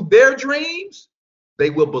pursue their dreams, they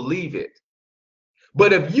will believe it.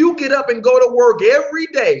 But if you get up and go to work every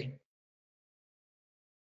day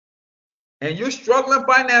and you're struggling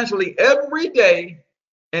financially every day,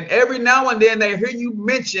 and every now and then they hear you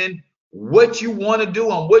mention what you want to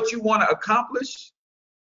do and what you want to accomplish,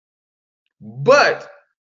 but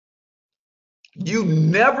you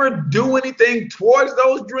never do anything towards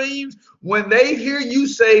those dreams, when they hear you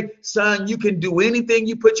say, son, you can do anything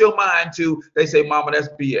you put your mind to, they say, mama, that's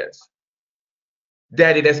BS.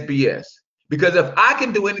 Daddy, that's BS. Because if I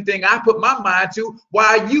can do anything I put my mind to,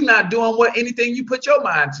 why are you not doing anything you put your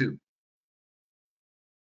mind to?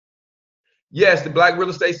 Yes, the Black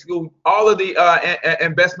Real Estate School, all of the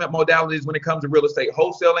investment modalities when it comes to real estate,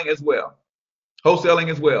 wholesaling as well,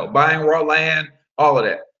 buying raw land, all of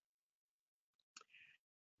that.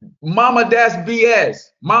 Mama, that's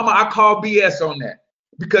BS. Mama, I call BS on that,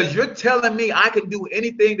 because you're telling me I can do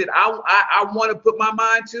anything that I want to put my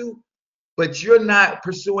mind to, but you're not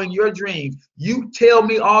pursuing your dreams. You tell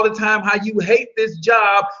me all the time how you hate this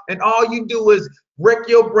job, and all you do is wreck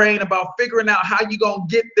your brain about figuring out how you're going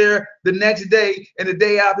to get there the next day and the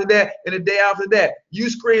day after that and the day after that. You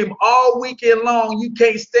scream all weekend long you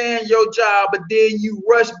can't stand your job, but then you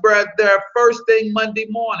rush there first thing Monday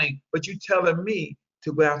morning, but you telling me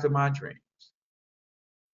to go after my dreams.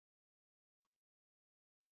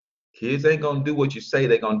 Kids ain't going to do what you say,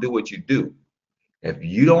 they're going to do what you do. If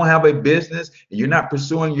you don't have a business and you're not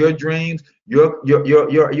pursuing your dreams,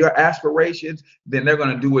 your aspirations, then they're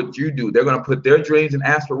going to do what you do. They're going to put their dreams and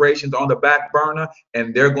aspirations on the back burner,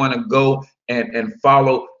 and they're going to go and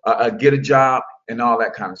follow, get a job and all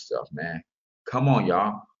that kind of stuff, man. Come on,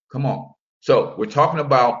 y'all. Come on. So we're talking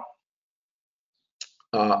about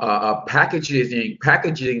packaging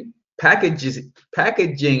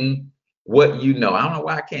what you know. I don't know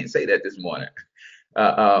why I can't say that this morning.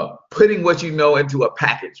 Putting what you know into a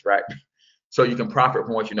package, right? So you can profit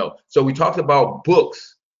from what you know. So we talked about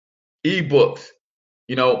books, ebooks,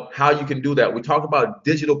 you know, how you can do that. We talked about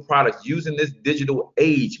digital products, using this digital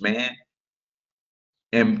age, man,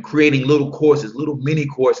 and creating little courses, little mini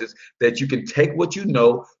courses that you can take what you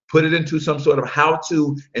know, put it into some sort of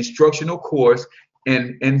how-to instructional course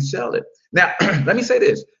and sell it. Now, let me say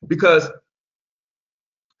this, because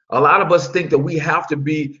a lot of us think that we have to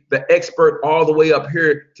be the expert all the way up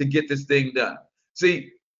here to get this thing done.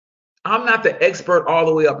 See, I'm not the expert all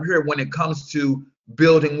the way up here when it comes to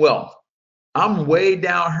building wealth. I'm way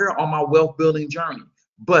down here on my wealth building journey.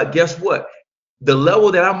 But guess what? The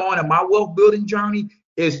level that I'm on in my wealth building journey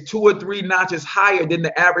is 2 or 3 notches higher than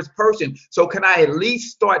the average person. So can I at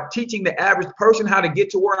least start teaching the average person how to get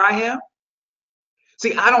to where I am?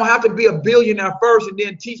 See, I don't have to be a billionaire first and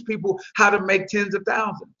then teach people how to make tens of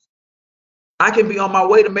thousands. I can be on my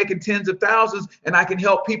way to making tens of thousands, and I can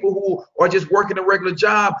help people who are just working a regular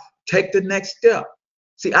job take the next step.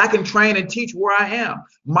 See, I can train and teach where I am.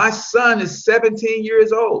 My son is 17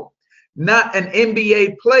 years old, not an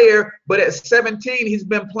NBA player, but at 17, he's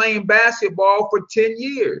been playing basketball for 10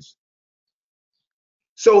 years.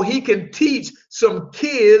 So he can teach some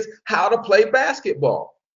kids how to play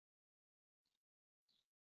basketball.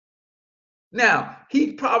 Now,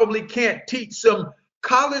 he probably can't teach some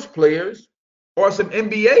college players or some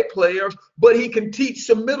NBA players, but he can teach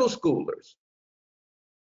some middle schoolers.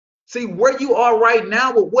 See, where you are right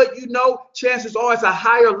now with what you know, chances are it's a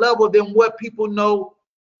higher level than what people know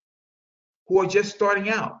who are just starting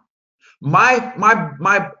out. My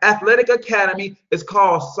athletic academy is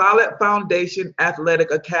called Solid Foundation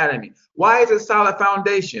Athletic Academy. Why is it Solid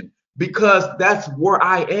Foundation? Because that's where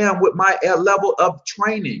I am with my level of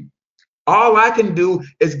training. All I can do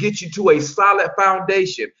is get you to a solid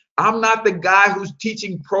foundation. I'm not the guy who's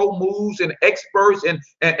teaching pro moves and experts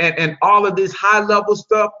and all of this high level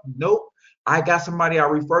stuff. Nope. I got somebody I'll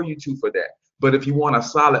refer you to for that. But if you want a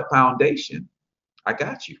solid foundation, I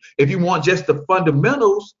got you. If you want just the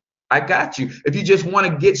fundamentals, I got you. If you just want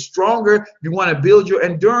to get stronger, you want to build your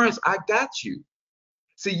endurance, I got you.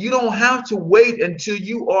 See, you don't have to wait until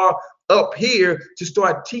you are up here to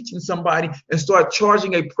start teaching somebody and start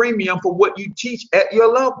charging a premium for what you teach at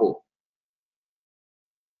your level.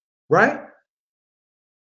 Right?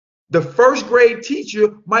 The first grade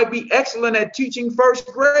teacher might be excellent at teaching first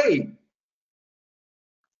grade.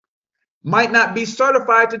 Might not be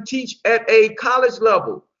certified to teach at a college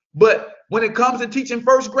level. But when it comes to teaching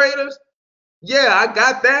first graders, yeah, I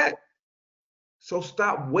got that. So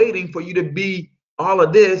stop waiting for you to be all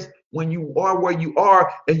of this when you are where you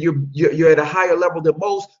are and you're at a higher level than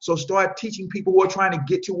most. So start teaching people who are trying to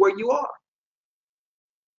get to where you are.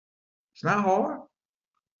 It's not hard.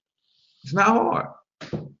 It's not hard.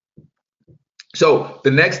 So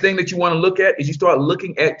the next thing that you want to look at is you start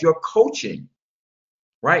looking at your coaching,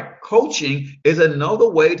 right? Coaching is another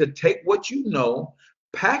way to take what you know,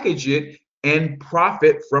 package it, and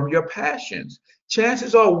profit from your passions.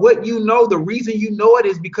 Chances are what you know, the reason you know it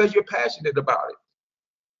is because you're passionate about it.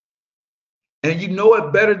 And you know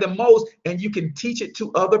it better than most, and you can teach it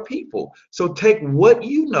to other people. So take what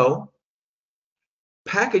you know,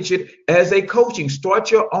 package it as a coaching.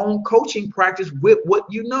 Start your own coaching practice with what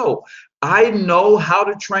you know. I know how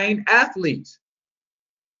to train athletes,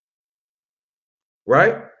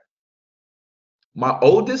 right? My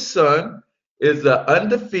oldest son is the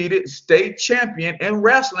undefeated state champion in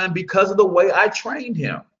wrestling because of the way I trained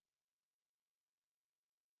him.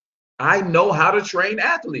 I know how to train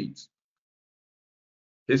athletes.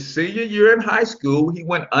 His senior year in high school, he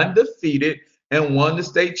went undefeated and won the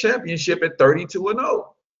state championship at 32-0.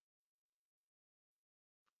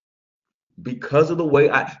 Because of the way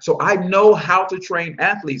so I know how to train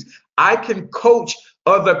athletes. I can coach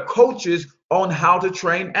other coaches on how to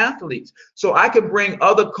train athletes. So I can bring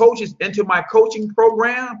other coaches into my coaching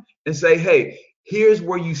program and say, hey, here's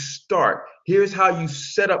where you start. Here's how you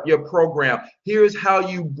set up your program. Here's how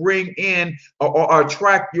you bring in or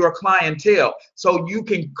attract your clientele. So you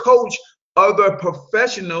can coach other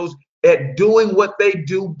professionals at doing what they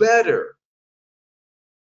do better.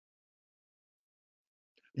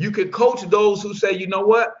 You can coach those who say, you know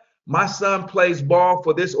what? My son plays ball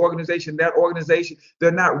for this organization, that organization.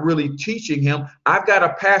 They're not really teaching him. I've got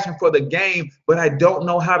a passion for the game, but I don't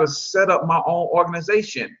know how to set up my own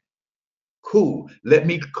organization. Cool. Let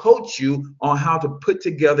me coach you on how to put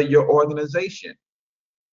together your organization.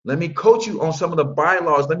 Let me coach you on some of the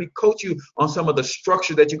bylaws. Let me coach you on some of the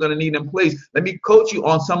structure that you're going to need in place. Let me coach you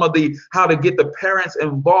on some of the how to get the parents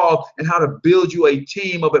involved and how to build you a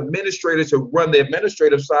team of administrators to run the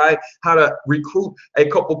administrative side, how to recruit a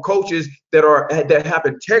couple coaches that have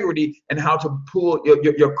integrity, and how to pull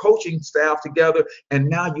your coaching staff together. And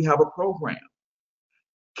now you have a program.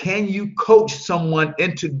 Can you coach someone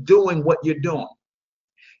into doing what you're doing?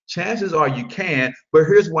 Chances are you can, but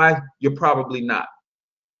here's why you're probably not.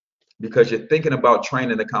 Because you're thinking about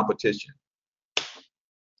training the competition.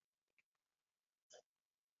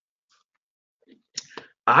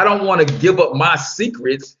 I don't want to give up my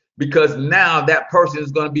secrets because now that person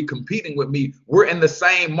is going to be competing with me. We're in the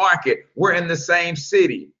same market. We're in the same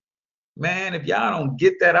city. Man, if y'all don't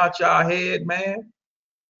get that out y'all head, man,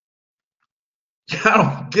 y'all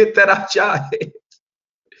don't get that out y'all head.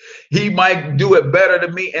 He might do it better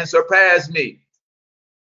than me and surpass me.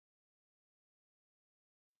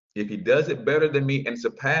 If he does it better than me and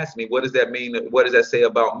surpass me, what does that mean? What does that say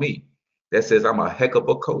about me? That says I'm a heck of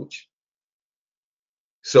a coach.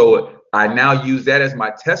 So I now use that as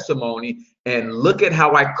my testimony, and look at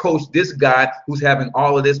how I coach this guy who's having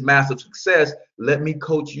all of this massive success. Let me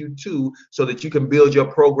coach you too, so that you can build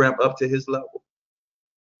your program up to his level.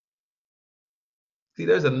 See,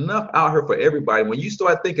 there's enough out here for everybody. When you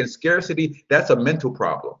start thinking scarcity, that's a mental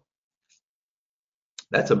problem.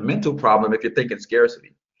 That's a mental problem if you're thinking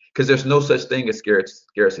scarcity. Because there's no such thing as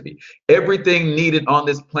scarcity. Everything needed on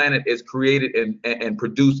this planet is created and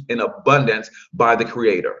produced in abundance by the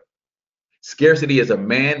Creator. Scarcity is a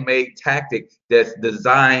man-made tactic that's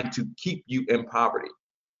designed to keep you in poverty,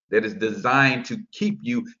 that is designed to keep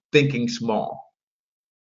you thinking small.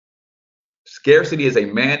 Scarcity is a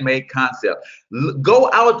man-made concept.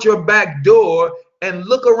 Go out your back door and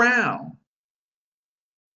look around.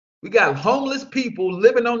 We got homeless people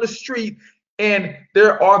living on the street, and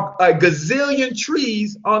there are a gazillion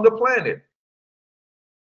trees on the planet.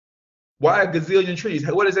 Why a gazillion trees?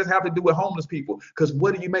 What does this have to do with homeless people? Because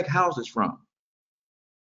what do you make houses from?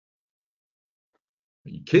 Are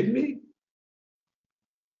you kidding me?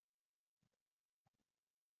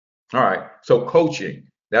 All right, so coaching,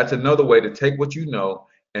 that's another way to take what you know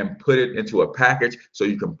and put it into a package so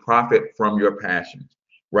you can profit from your passions,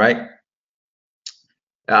 right?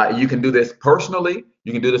 You can do this personally.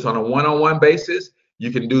 You can do this on a one-on-one basis.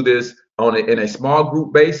 You can do this in a small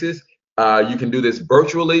group basis. You can do this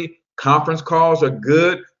virtually. Conference calls are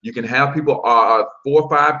good. You can have people, 4,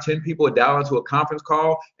 5, 10 people dial into a conference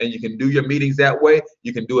call, and you can do your meetings that way.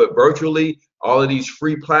 You can do it virtually. All of these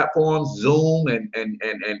free platforms, Zoom and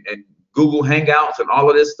Google Hangouts and all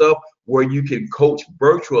of this stuff, where you can coach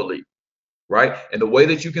virtually, right? And the way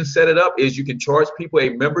that you can set it up is you can charge people a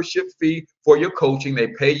membership fee for your coaching. They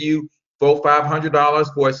pay you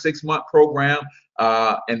 $400-500 for a 6-month program,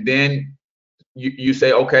 and then you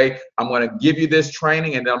say, okay, I'm going to give you this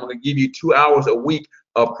training, and then I'm going to give you 2 hours a week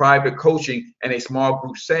of private coaching in a small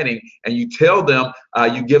group setting. And you tell them,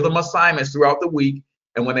 you give them assignments throughout the week.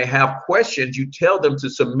 And when they have questions, you tell them to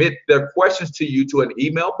submit their questions to you to an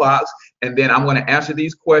email box. And then I'm going to answer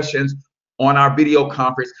these questions on our video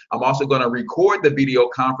conference. I'm also going to record the video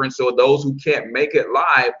conference so those who can't make it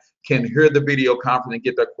live can hear the video conference and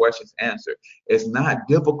get their questions answered. It's not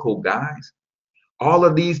difficult, guys. All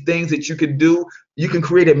of these things that you can do, you can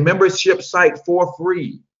create a membership site for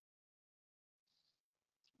free.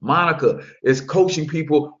 Monica is coaching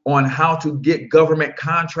people on how to get government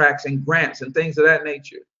contracts and grants and things of that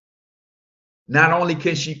nature. Not only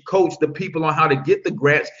can she coach the people on how to get the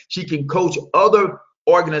grants, she can coach other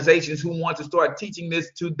organizations who want to start teaching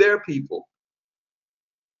this to their people.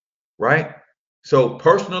 Right? So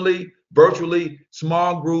personally, virtually,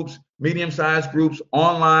 small groups, medium-sized groups,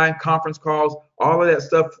 online conference calls, all of that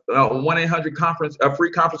stuff, 1-800-conference,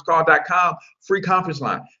 freeconferencecall.com, free conference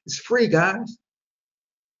line. It's free, guys.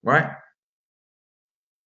 Right?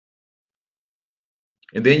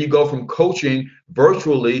 And then you go from coaching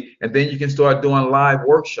virtually, and then you can start doing live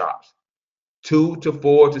workshops, 2 to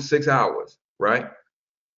 4 to 6 hours, right?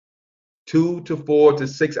 2 to 4 to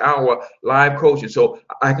 6 hour live coaching. So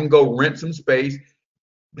I can go rent some space,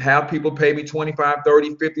 have people pay me $25,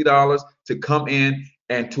 $30, $50 to come in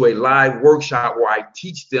and to a live workshop where I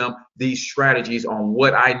teach them these strategies on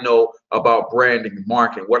what I know about branding,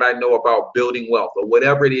 marketing, what I know about building wealth, or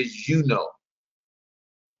whatever it is you know.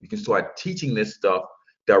 You can start teaching this stuff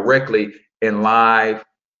directly in live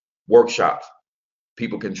workshops.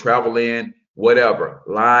 People can travel in, whatever,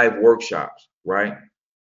 live workshops, right?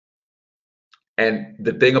 And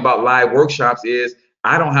the thing about live workshops is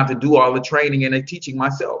I don't have to do all the training and the teaching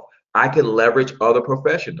myself. I can leverage other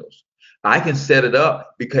professionals. I can set it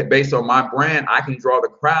up because based on my brand, I can draw the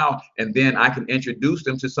crowd, and then I can introduce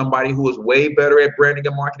them to somebody who is way better at branding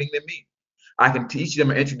and marketing than me. I can teach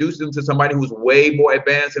them and introduce them to somebody who's way more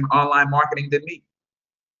advanced in online marketing than me,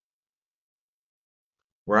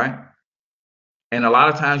 right? And a lot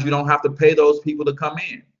of times you don't have to pay those people to come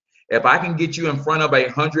in. If I can get you in front of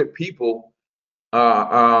 100 people,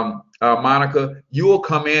 Monica, you will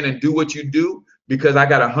come in and do what you do because I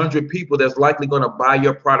got 100 people that's likely going to buy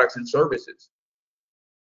your products and services.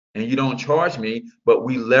 And you don't charge me, but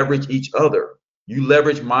we leverage each other. You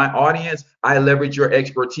leverage my audience, I leverage your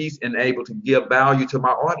expertise and able to give value to my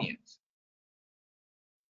audience.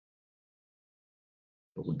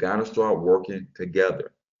 But we got to start working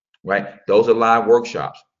together, right? Those are live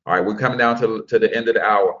workshops. All right, we're coming down to the end of the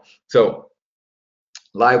hour. So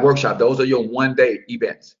live workshop, those are your one-day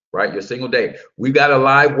events, right? Your single day. We've got a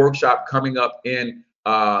live workshop coming up in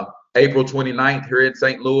April 29th here in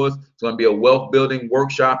St. Louis. It's going to be a wealth building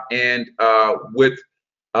workshop and with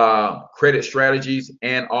credit strategies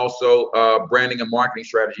and also branding and marketing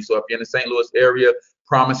strategies. So if you're in the St. Louis area,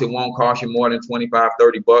 promise it won't cost you more than 25,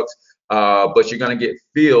 30 bucks, but you're going to get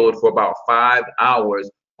filled for about 5 hours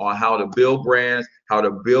on how to build brands, how to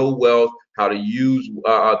build wealth, how to use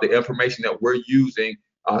the information that we're using,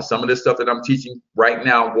 some of the stuff that I'm teaching right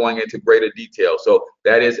now going into greater detail. So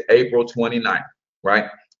that is April 29th, right?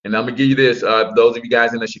 And I'm gonna give you this, those of you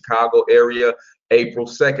guys in the Chicago area, April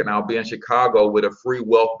 2nd, I'll be in Chicago with a free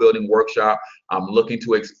wealth building workshop. I'm looking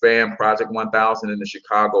to expand Project 1000 in the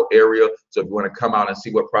Chicago area. So if you want to come out and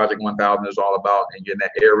see what Project 1000 is all about and you're in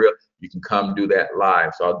that area, you can come do that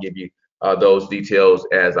live. So I'll give you those details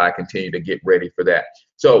as I continue to get ready for that.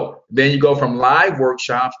 So then you go from live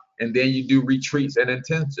workshops and then you do retreats and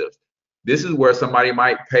intensives. This is where somebody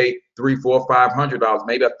might pay $300, $400, $500,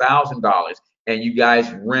 maybe $1,000, and you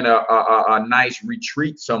guys rent a nice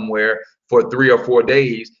retreat somewhere for 3 or 4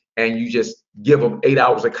 days, and you just give them 8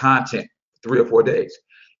 hours of content, 3 or 4 days.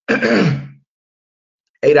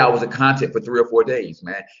 8 hours of content for 3 or 4 days,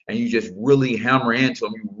 man, and you just really hammer into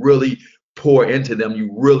them. You really pour into them. You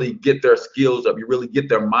really get their skills up. You really get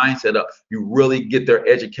their mindset up. You really get their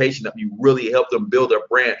education up. You really help them build their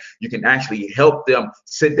brand. You can actually help them,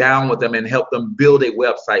 sit down with them and help them build a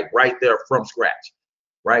website right there from scratch,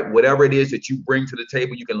 right? Whatever it is that you bring to the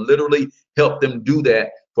table, you can literally help them do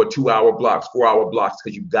that for 2-hour blocks, 4-hour blocks,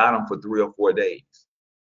 because you got them for 3 or 4 days,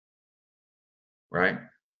 right?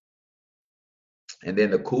 And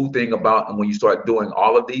then the cool thing about when you start doing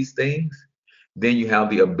all of these things, then you have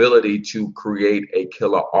the ability to create a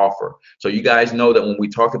killer offer. So you guys know that when we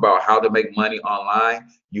talk about how to make money online,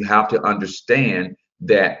 you have to understand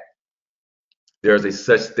that there's a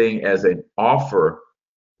such thing as an offer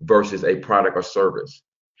versus a product or service.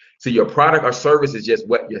 So your product or service is just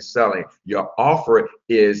what you're selling. Your offer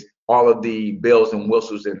is all of the bells and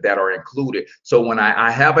whistles that are included. So when I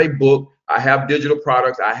have a book, I have digital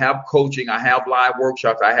products, I have coaching, I have live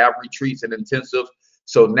workshops, I have retreats and intensives.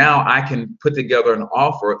 So now I can put together an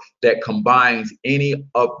offer that combines any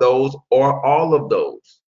of those or all of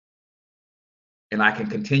those. And I can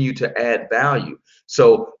continue to add value.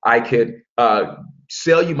 So I could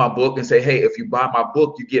sell you my book and say, hey, if you buy my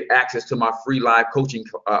book, you get access to my free live coaching,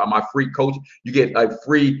 my free coach. You get a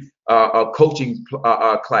free coaching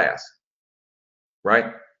class,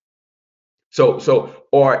 right? So,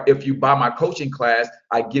 or if you buy my coaching class,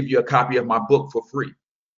 I give you a copy of my book for free.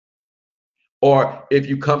 Or if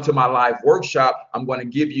you come to my live workshop, I'm going to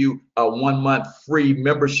give you a 1-month free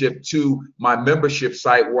membership to my membership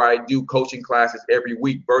site where I do coaching classes every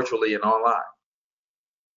week virtually and online.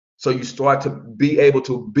 So you start to be able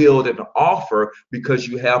to build an offer because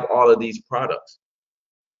you have all of these products,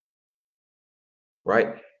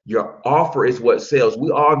 right? Your offer is what sells.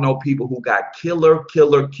 We all know people who got killer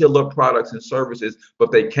products and services,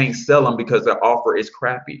 but they can't sell them because their offer is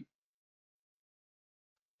crappy.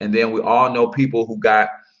 And then we all know people who got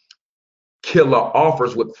killer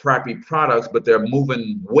offers with crappy products, but they're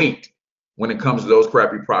moving weight when it comes to those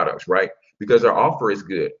crappy products, right? Because their offer is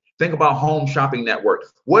good. Think about Home Shopping Network.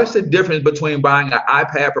 What's the difference between buying an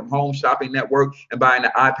iPad from Home Shopping Network and buying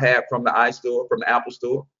an iPad from the iStore, from the Apple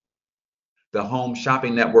Store? The Home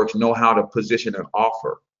Shopping Networks know how to position an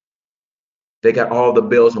offer. They got all the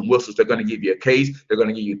bells and whistles. They're going to give you a case. They're going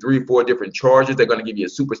to give you 3 or 4 different chargers. They're going to give you a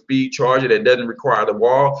super speed charger that doesn't require the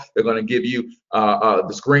wall. They're going to give you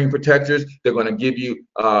the screen protectors. They're going to give you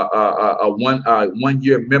a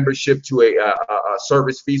 1-year membership to a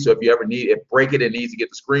service fee. So if you ever need it, break it and needs to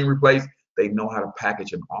get the screen replaced, they know how to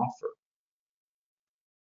package an offer.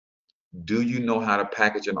 Do you know how to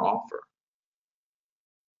package an offer?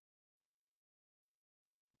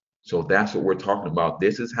 So that's what we're talking about.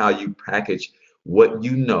 This is how you package what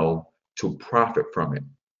you know to profit from it.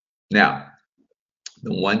 Now,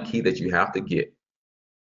 the one key that you have to get,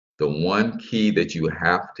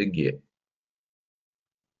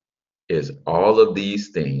 is all of these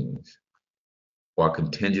things are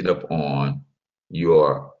contingent upon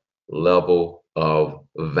your level of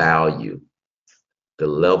value, the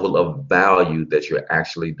level of value that you're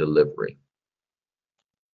actually delivering.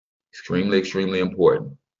 Extremely, extremely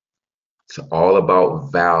important. It's all about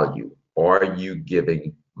value. Are you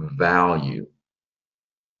giving value?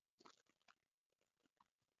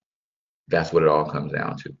 That's what it all comes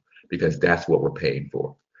down to, because that's what we're paying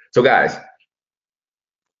for. So guys,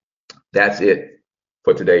 that's it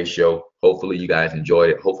for today's show. Hopefully you guys enjoyed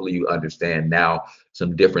it. Hopefully you understand now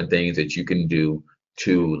some different things that you can do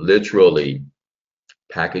to literally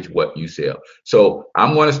package what you sell. So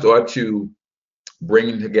I'm going to start to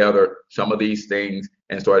bringing together some of these things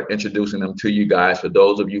and start introducing them to you guys. For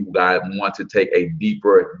those of you who guys want to take a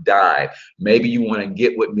deeper dive, maybe you want to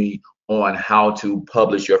get with me on how to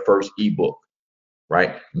publish your first ebook,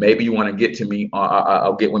 right? Maybe you want to get with me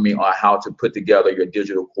on how to put together your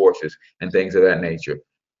digital courses and things of that nature,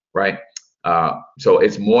 right? So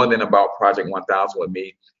it's more than about Project 1000 with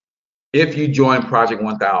me. If you join Project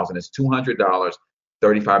 1000, it's $200,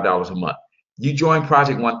 $35 a month. You join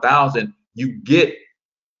Project 1000, you get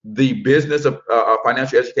the business of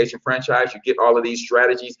financial education franchise, you get all of these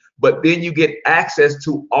strategies, but then you get access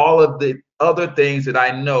to all of the other things that I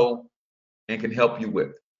know and can help you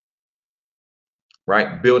with,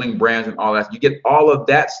 right? Building brands and all that. You get all of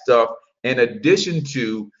that stuff in addition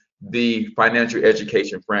to the financial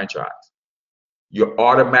education franchise. You're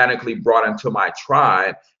automatically brought into my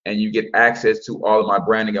tribe and you get access to all of my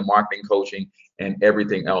branding and marketing coaching and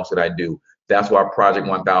everything else that I do. That's why Project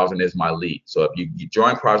 1000 is my lead. So if you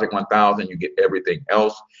join Project 1000, you get everything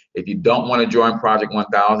else. If you don't want to join Project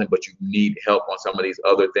 1000, but you need help on some of these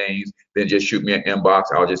other things, then just shoot me an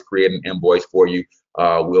inbox. I'll just create an invoice for you.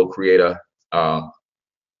 We'll create an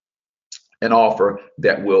offer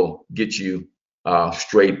that will get you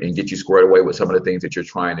straight and get you squared away with some of the things that you're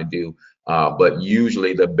trying to do. But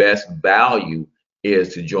usually the best value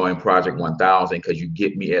is to join Project 1000 because you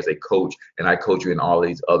get me as a coach and I coach you in all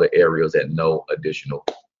these other areas at no additional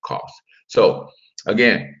cost. So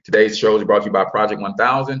again, today's show is brought to you by Project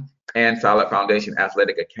 1000 and Solid Foundation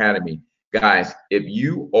Athletic Academy. Guys, if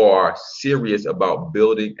you are serious about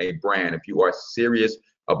building a brand, if you are serious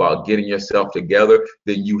about getting yourself together,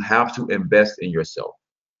 then you have to invest in yourself.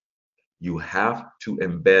 You have to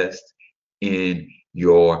invest in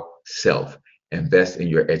yourself. Invest in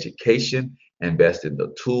your education, invest in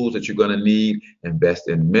the tools that you're going to need, invest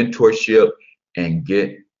in mentorship, and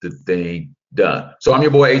get the thing done. So I'm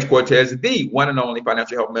your boy H. Cortez, the one and only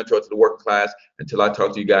financial health mentor to the working class. Until I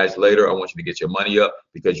talk to you guys later, I want you to get your money up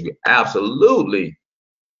because you absolutely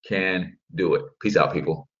can do it. Peace out,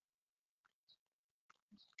 people.